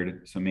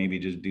weird, so maybe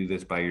just do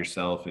this by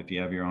yourself if you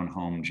have your own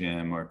home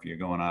gym, or if you're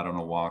going out on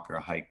a walk or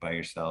a hike by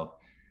yourself.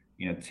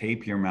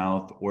 Tape your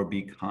mouth or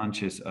be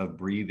conscious of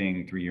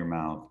breathing through your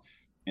mouth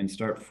and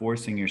start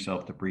forcing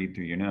yourself to breathe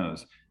through your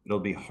nose. It'll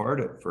be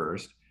hard at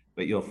first,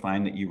 but you'll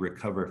find that you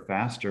recover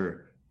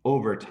faster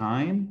over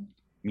time,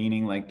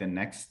 meaning like the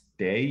next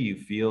day you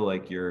feel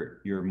like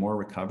you're more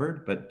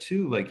recovered. But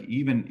two, like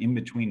even in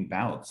between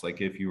bouts,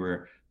 like if you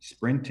were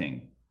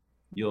sprinting,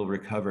 you'll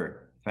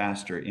recover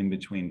faster in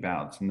between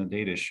bouts. And the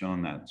data has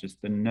shown that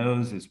just the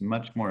nose is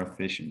much more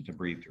efficient to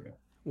breathe through.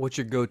 What's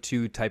your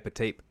go-to type of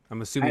tape?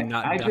 I'm assuming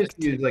not I just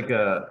duct. use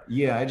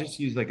I just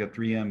use like a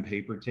 3M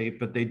paper tape,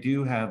 but they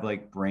do have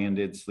like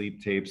branded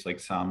sleep tapes like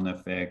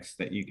Somnifix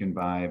that you can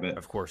buy. But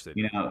Of course they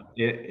do.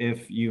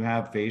 if you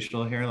have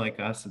facial hair like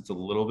us, it's a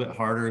little bit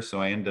harder.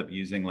 So I end up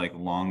using like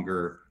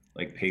longer,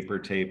 like paper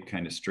tape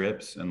kind of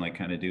strips, and like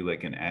kind of do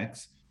like an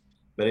X.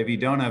 But if you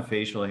don't have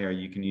facial hair,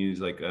 you can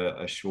use like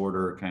a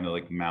shorter kind of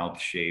like mouth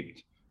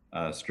shaped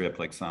strip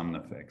like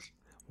Somnifix.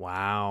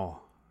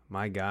 Wow.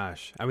 My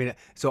gosh. I mean,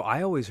 so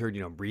I always heard,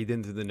 breathe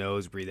in through the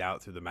nose, breathe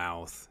out through the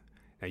mouth.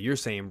 Now you're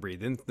saying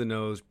breathe in through the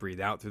nose, breathe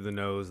out through the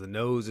nose. The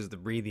nose is the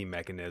breathing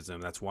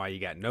mechanism. That's why you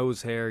got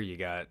nose hair. You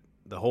got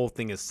the whole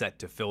thing is set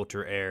to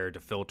filter air,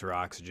 to filter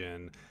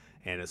oxygen,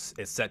 and it's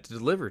set to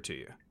deliver to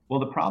you. Well,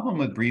 the problem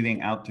with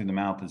breathing out through the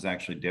mouth is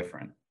actually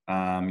different.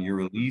 You're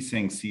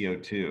releasing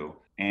CO2,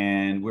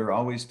 and we're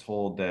always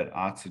told that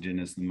oxygen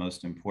is the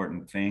most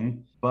important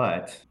thing,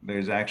 but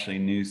there's actually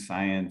new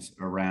science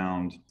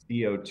around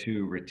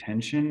CO2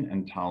 retention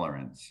and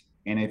tolerance.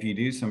 And if you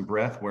do some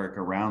breath work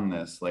around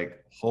this,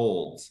 like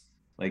holds,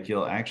 like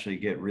you'll actually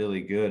get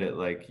really good at,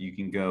 like, you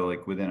can go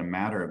like within a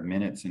matter of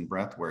minutes in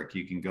breath work,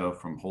 you can go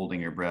from holding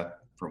your breath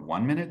for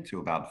 1 minute to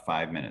about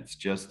 5 minutes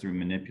just through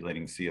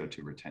manipulating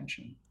CO2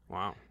 retention.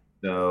 Wow.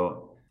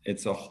 So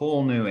it's a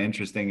whole new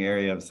interesting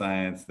area of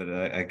science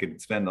that I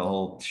could spend a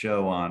whole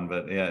show on.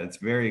 But yeah, it's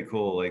very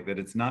cool. Like that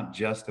it's not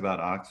just about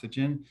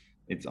oxygen,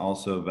 it's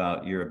also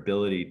about your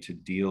ability to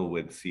deal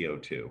with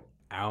CO2.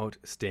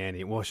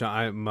 Outstanding. Well,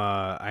 Sean,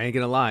 I ain't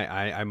gonna lie.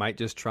 I might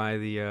just try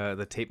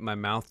the tape in my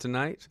mouth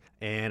tonight,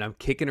 and I'm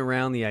kicking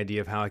around the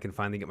idea of how I can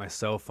finally get my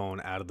cell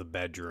phone out of the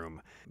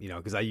bedroom.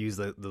 Because I use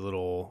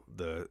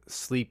the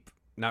sleep,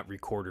 not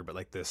recorder, but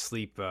like the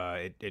sleep.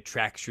 It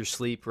tracks your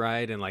sleep,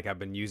 right? And like I've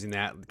been using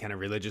that kind of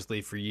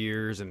religiously for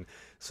years, and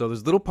so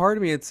there's a little part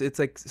of me. It's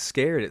like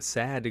scared. It's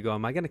sad to go.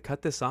 Am I gonna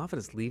cut this off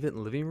and just leave it in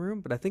the living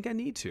room? But I think I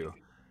need to.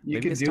 You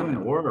Maybe could it's do an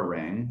time. Aura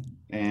ring,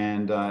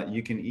 and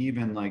you can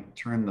even like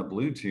turn the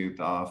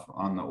Bluetooth off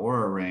on the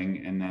Aura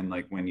ring, and then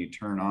like when you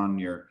turn on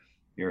your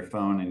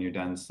phone and you're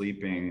done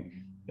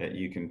sleeping, that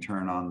you can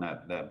turn on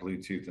that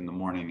Bluetooth in the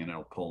morning and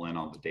it'll pull in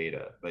all the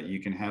data. But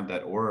you can have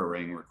that Aura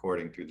ring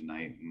recording through the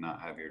night and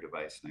not have your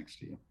device next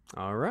to you.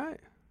 All right.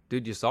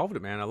 Dude, you solved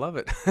it, man. I love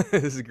it.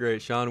 This is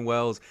great. Shawn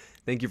Wells,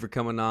 thank you for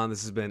coming on.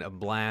 This has been a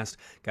blast.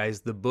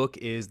 Guys, the book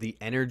is The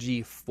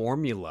Energy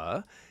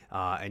Formula,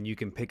 and you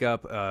can pick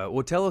up,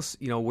 well, tell us,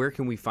 where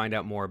can we find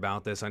out more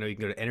about this? I know you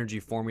can go to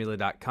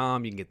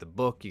energyformula.com. You can get the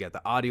book. You got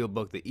the audio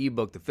book, the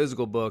ebook, the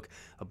physical book,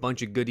 a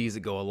bunch of goodies that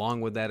go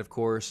along with that, of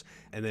course.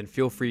 And then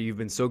feel free. You've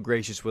been so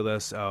gracious with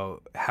us.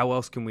 How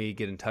else can we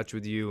get in touch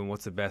with you, and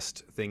what's the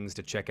best things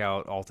to check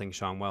out, all things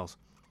Shawn Wells?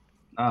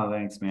 Oh,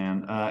 thanks,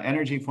 man.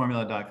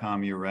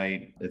 Energyformula.com, you're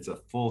right. It's a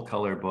full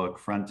color book,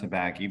 front to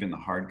back. Even the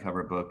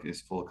hardcover book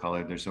is full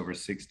color. There's over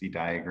 60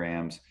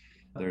 diagrams.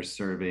 There's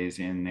surveys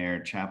in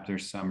there, chapter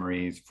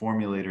summaries,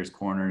 formulators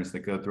corners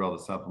that go through all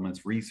the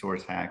supplements,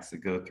 resource hacks that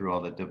go through all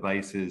the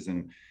devices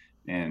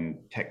and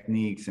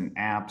techniques and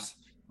apps,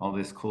 all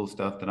this cool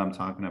stuff that I'm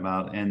talking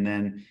about. And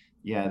then,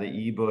 yeah,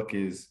 the ebook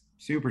is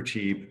super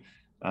cheap,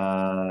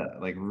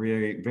 like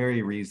really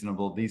very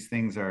reasonable. These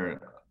things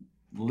are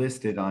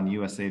listed on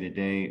USA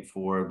Today,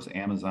 Forbes,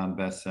 Amazon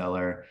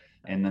bestseller.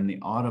 And then the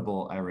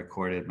Audible I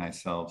recorded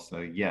myself. So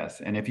yes.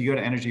 And if you go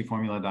to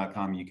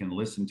energyformula.com, you can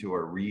listen to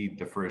or read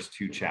the first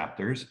 2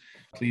 chapters.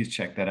 Please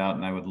check that out.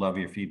 And I would love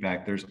your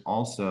feedback. There's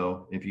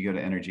also, if you go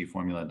to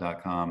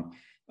energyformula.com,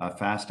 a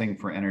fasting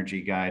for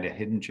energy guide, a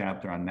hidden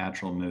chapter on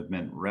natural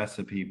movement,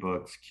 recipe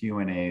books,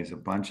 Q&As, a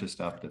bunch of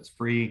stuff that's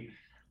free.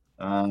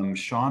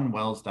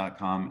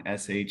 ShawnWells.com,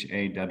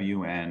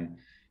 SHAWN.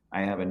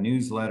 I have a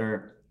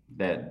newsletter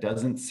that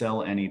doesn't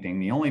sell anything.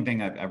 The only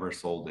thing I've ever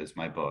sold is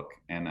my book.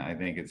 And I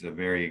think it's a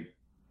very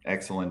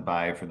excellent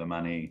buy for the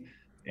money.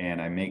 And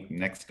I make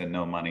next to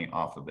no money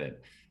off of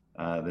it.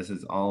 This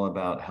is all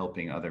about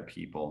helping other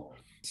people.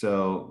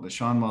 So the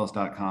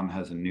ShawnWells.com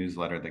has a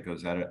newsletter that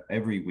goes out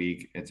every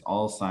week. It's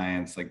all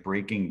science, like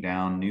breaking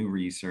down new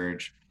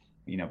research,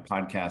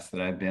 podcasts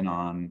that I've been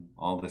on,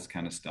 all this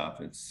kind of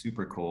stuff. It's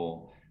super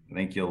cool. I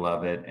think you'll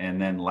love it.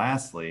 And then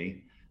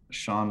lastly,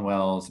 Shawn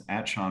Wells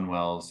at Shawn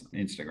Wells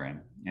Instagram.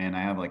 And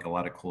I have like a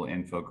lot of cool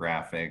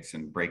infographics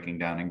and breaking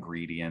down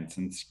ingredients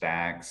and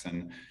stacks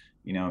and,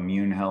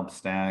 immune health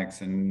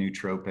stacks and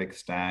nootropic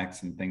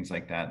stacks and things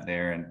like that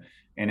there.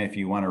 And if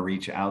you want to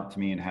reach out to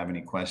me and have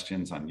any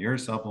questions on your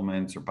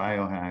supplements or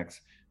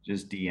biohacks,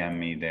 just DM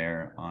me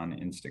there on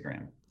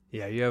Instagram.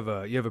 Yeah, you have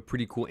a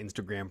pretty cool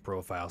Instagram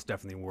profile. It's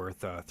definitely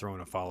worth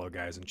throwing a follow,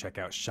 guys, and check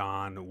out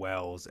Shawn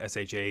Wells,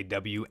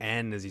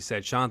 SHAWN, as you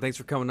said. Shawn, thanks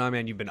for coming on,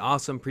 man. You've been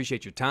awesome.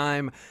 Appreciate your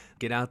time.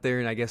 Get out there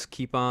and I guess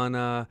keep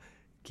on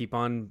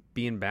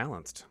being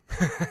balanced.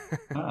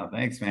 Oh,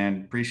 thanks,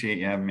 man. Appreciate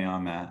you having me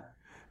on, Matt.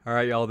 All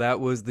right, y'all.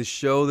 That was the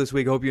show this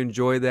week. Hope you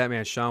enjoyed that,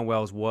 man. Shawn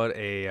Wells, what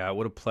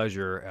a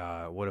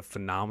pleasure. What a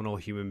phenomenal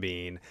human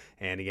being.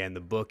 And again, the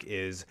book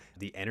is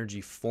The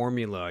Energy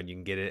Formula, and you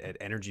can get it at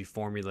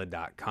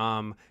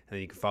energyformula.com. And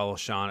then you can follow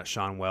Shawn at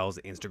Shawn Wells,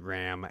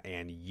 Instagram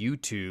and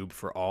YouTube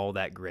for all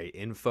that great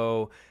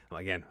info.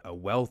 Again, a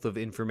wealth of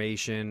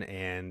information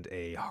and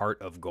a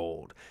heart of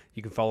gold.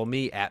 You can follow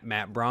me at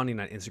Matt Browning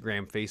on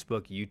Instagram,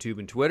 Facebook, YouTube,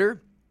 and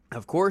Twitter.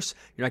 Of course,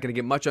 you're not going to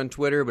get much on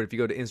Twitter, but if you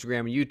go to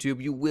Instagram and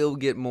YouTube, you will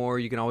get more.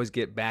 You can always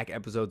get back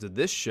episodes of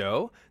this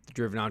show, The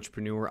Driven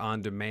Entrepreneur,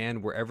 on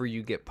demand, wherever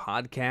you get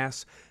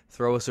podcasts.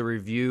 Throw us a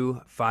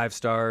review, 5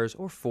 stars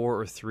or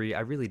 4 or 3.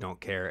 I really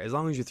don't care. As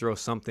long as you throw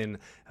something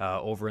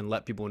over and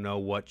let people know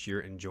what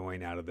you're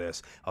enjoying out of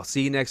this. I'll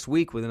see you next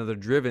week with another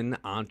Driven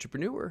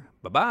Entrepreneur.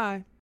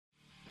 Bye-bye.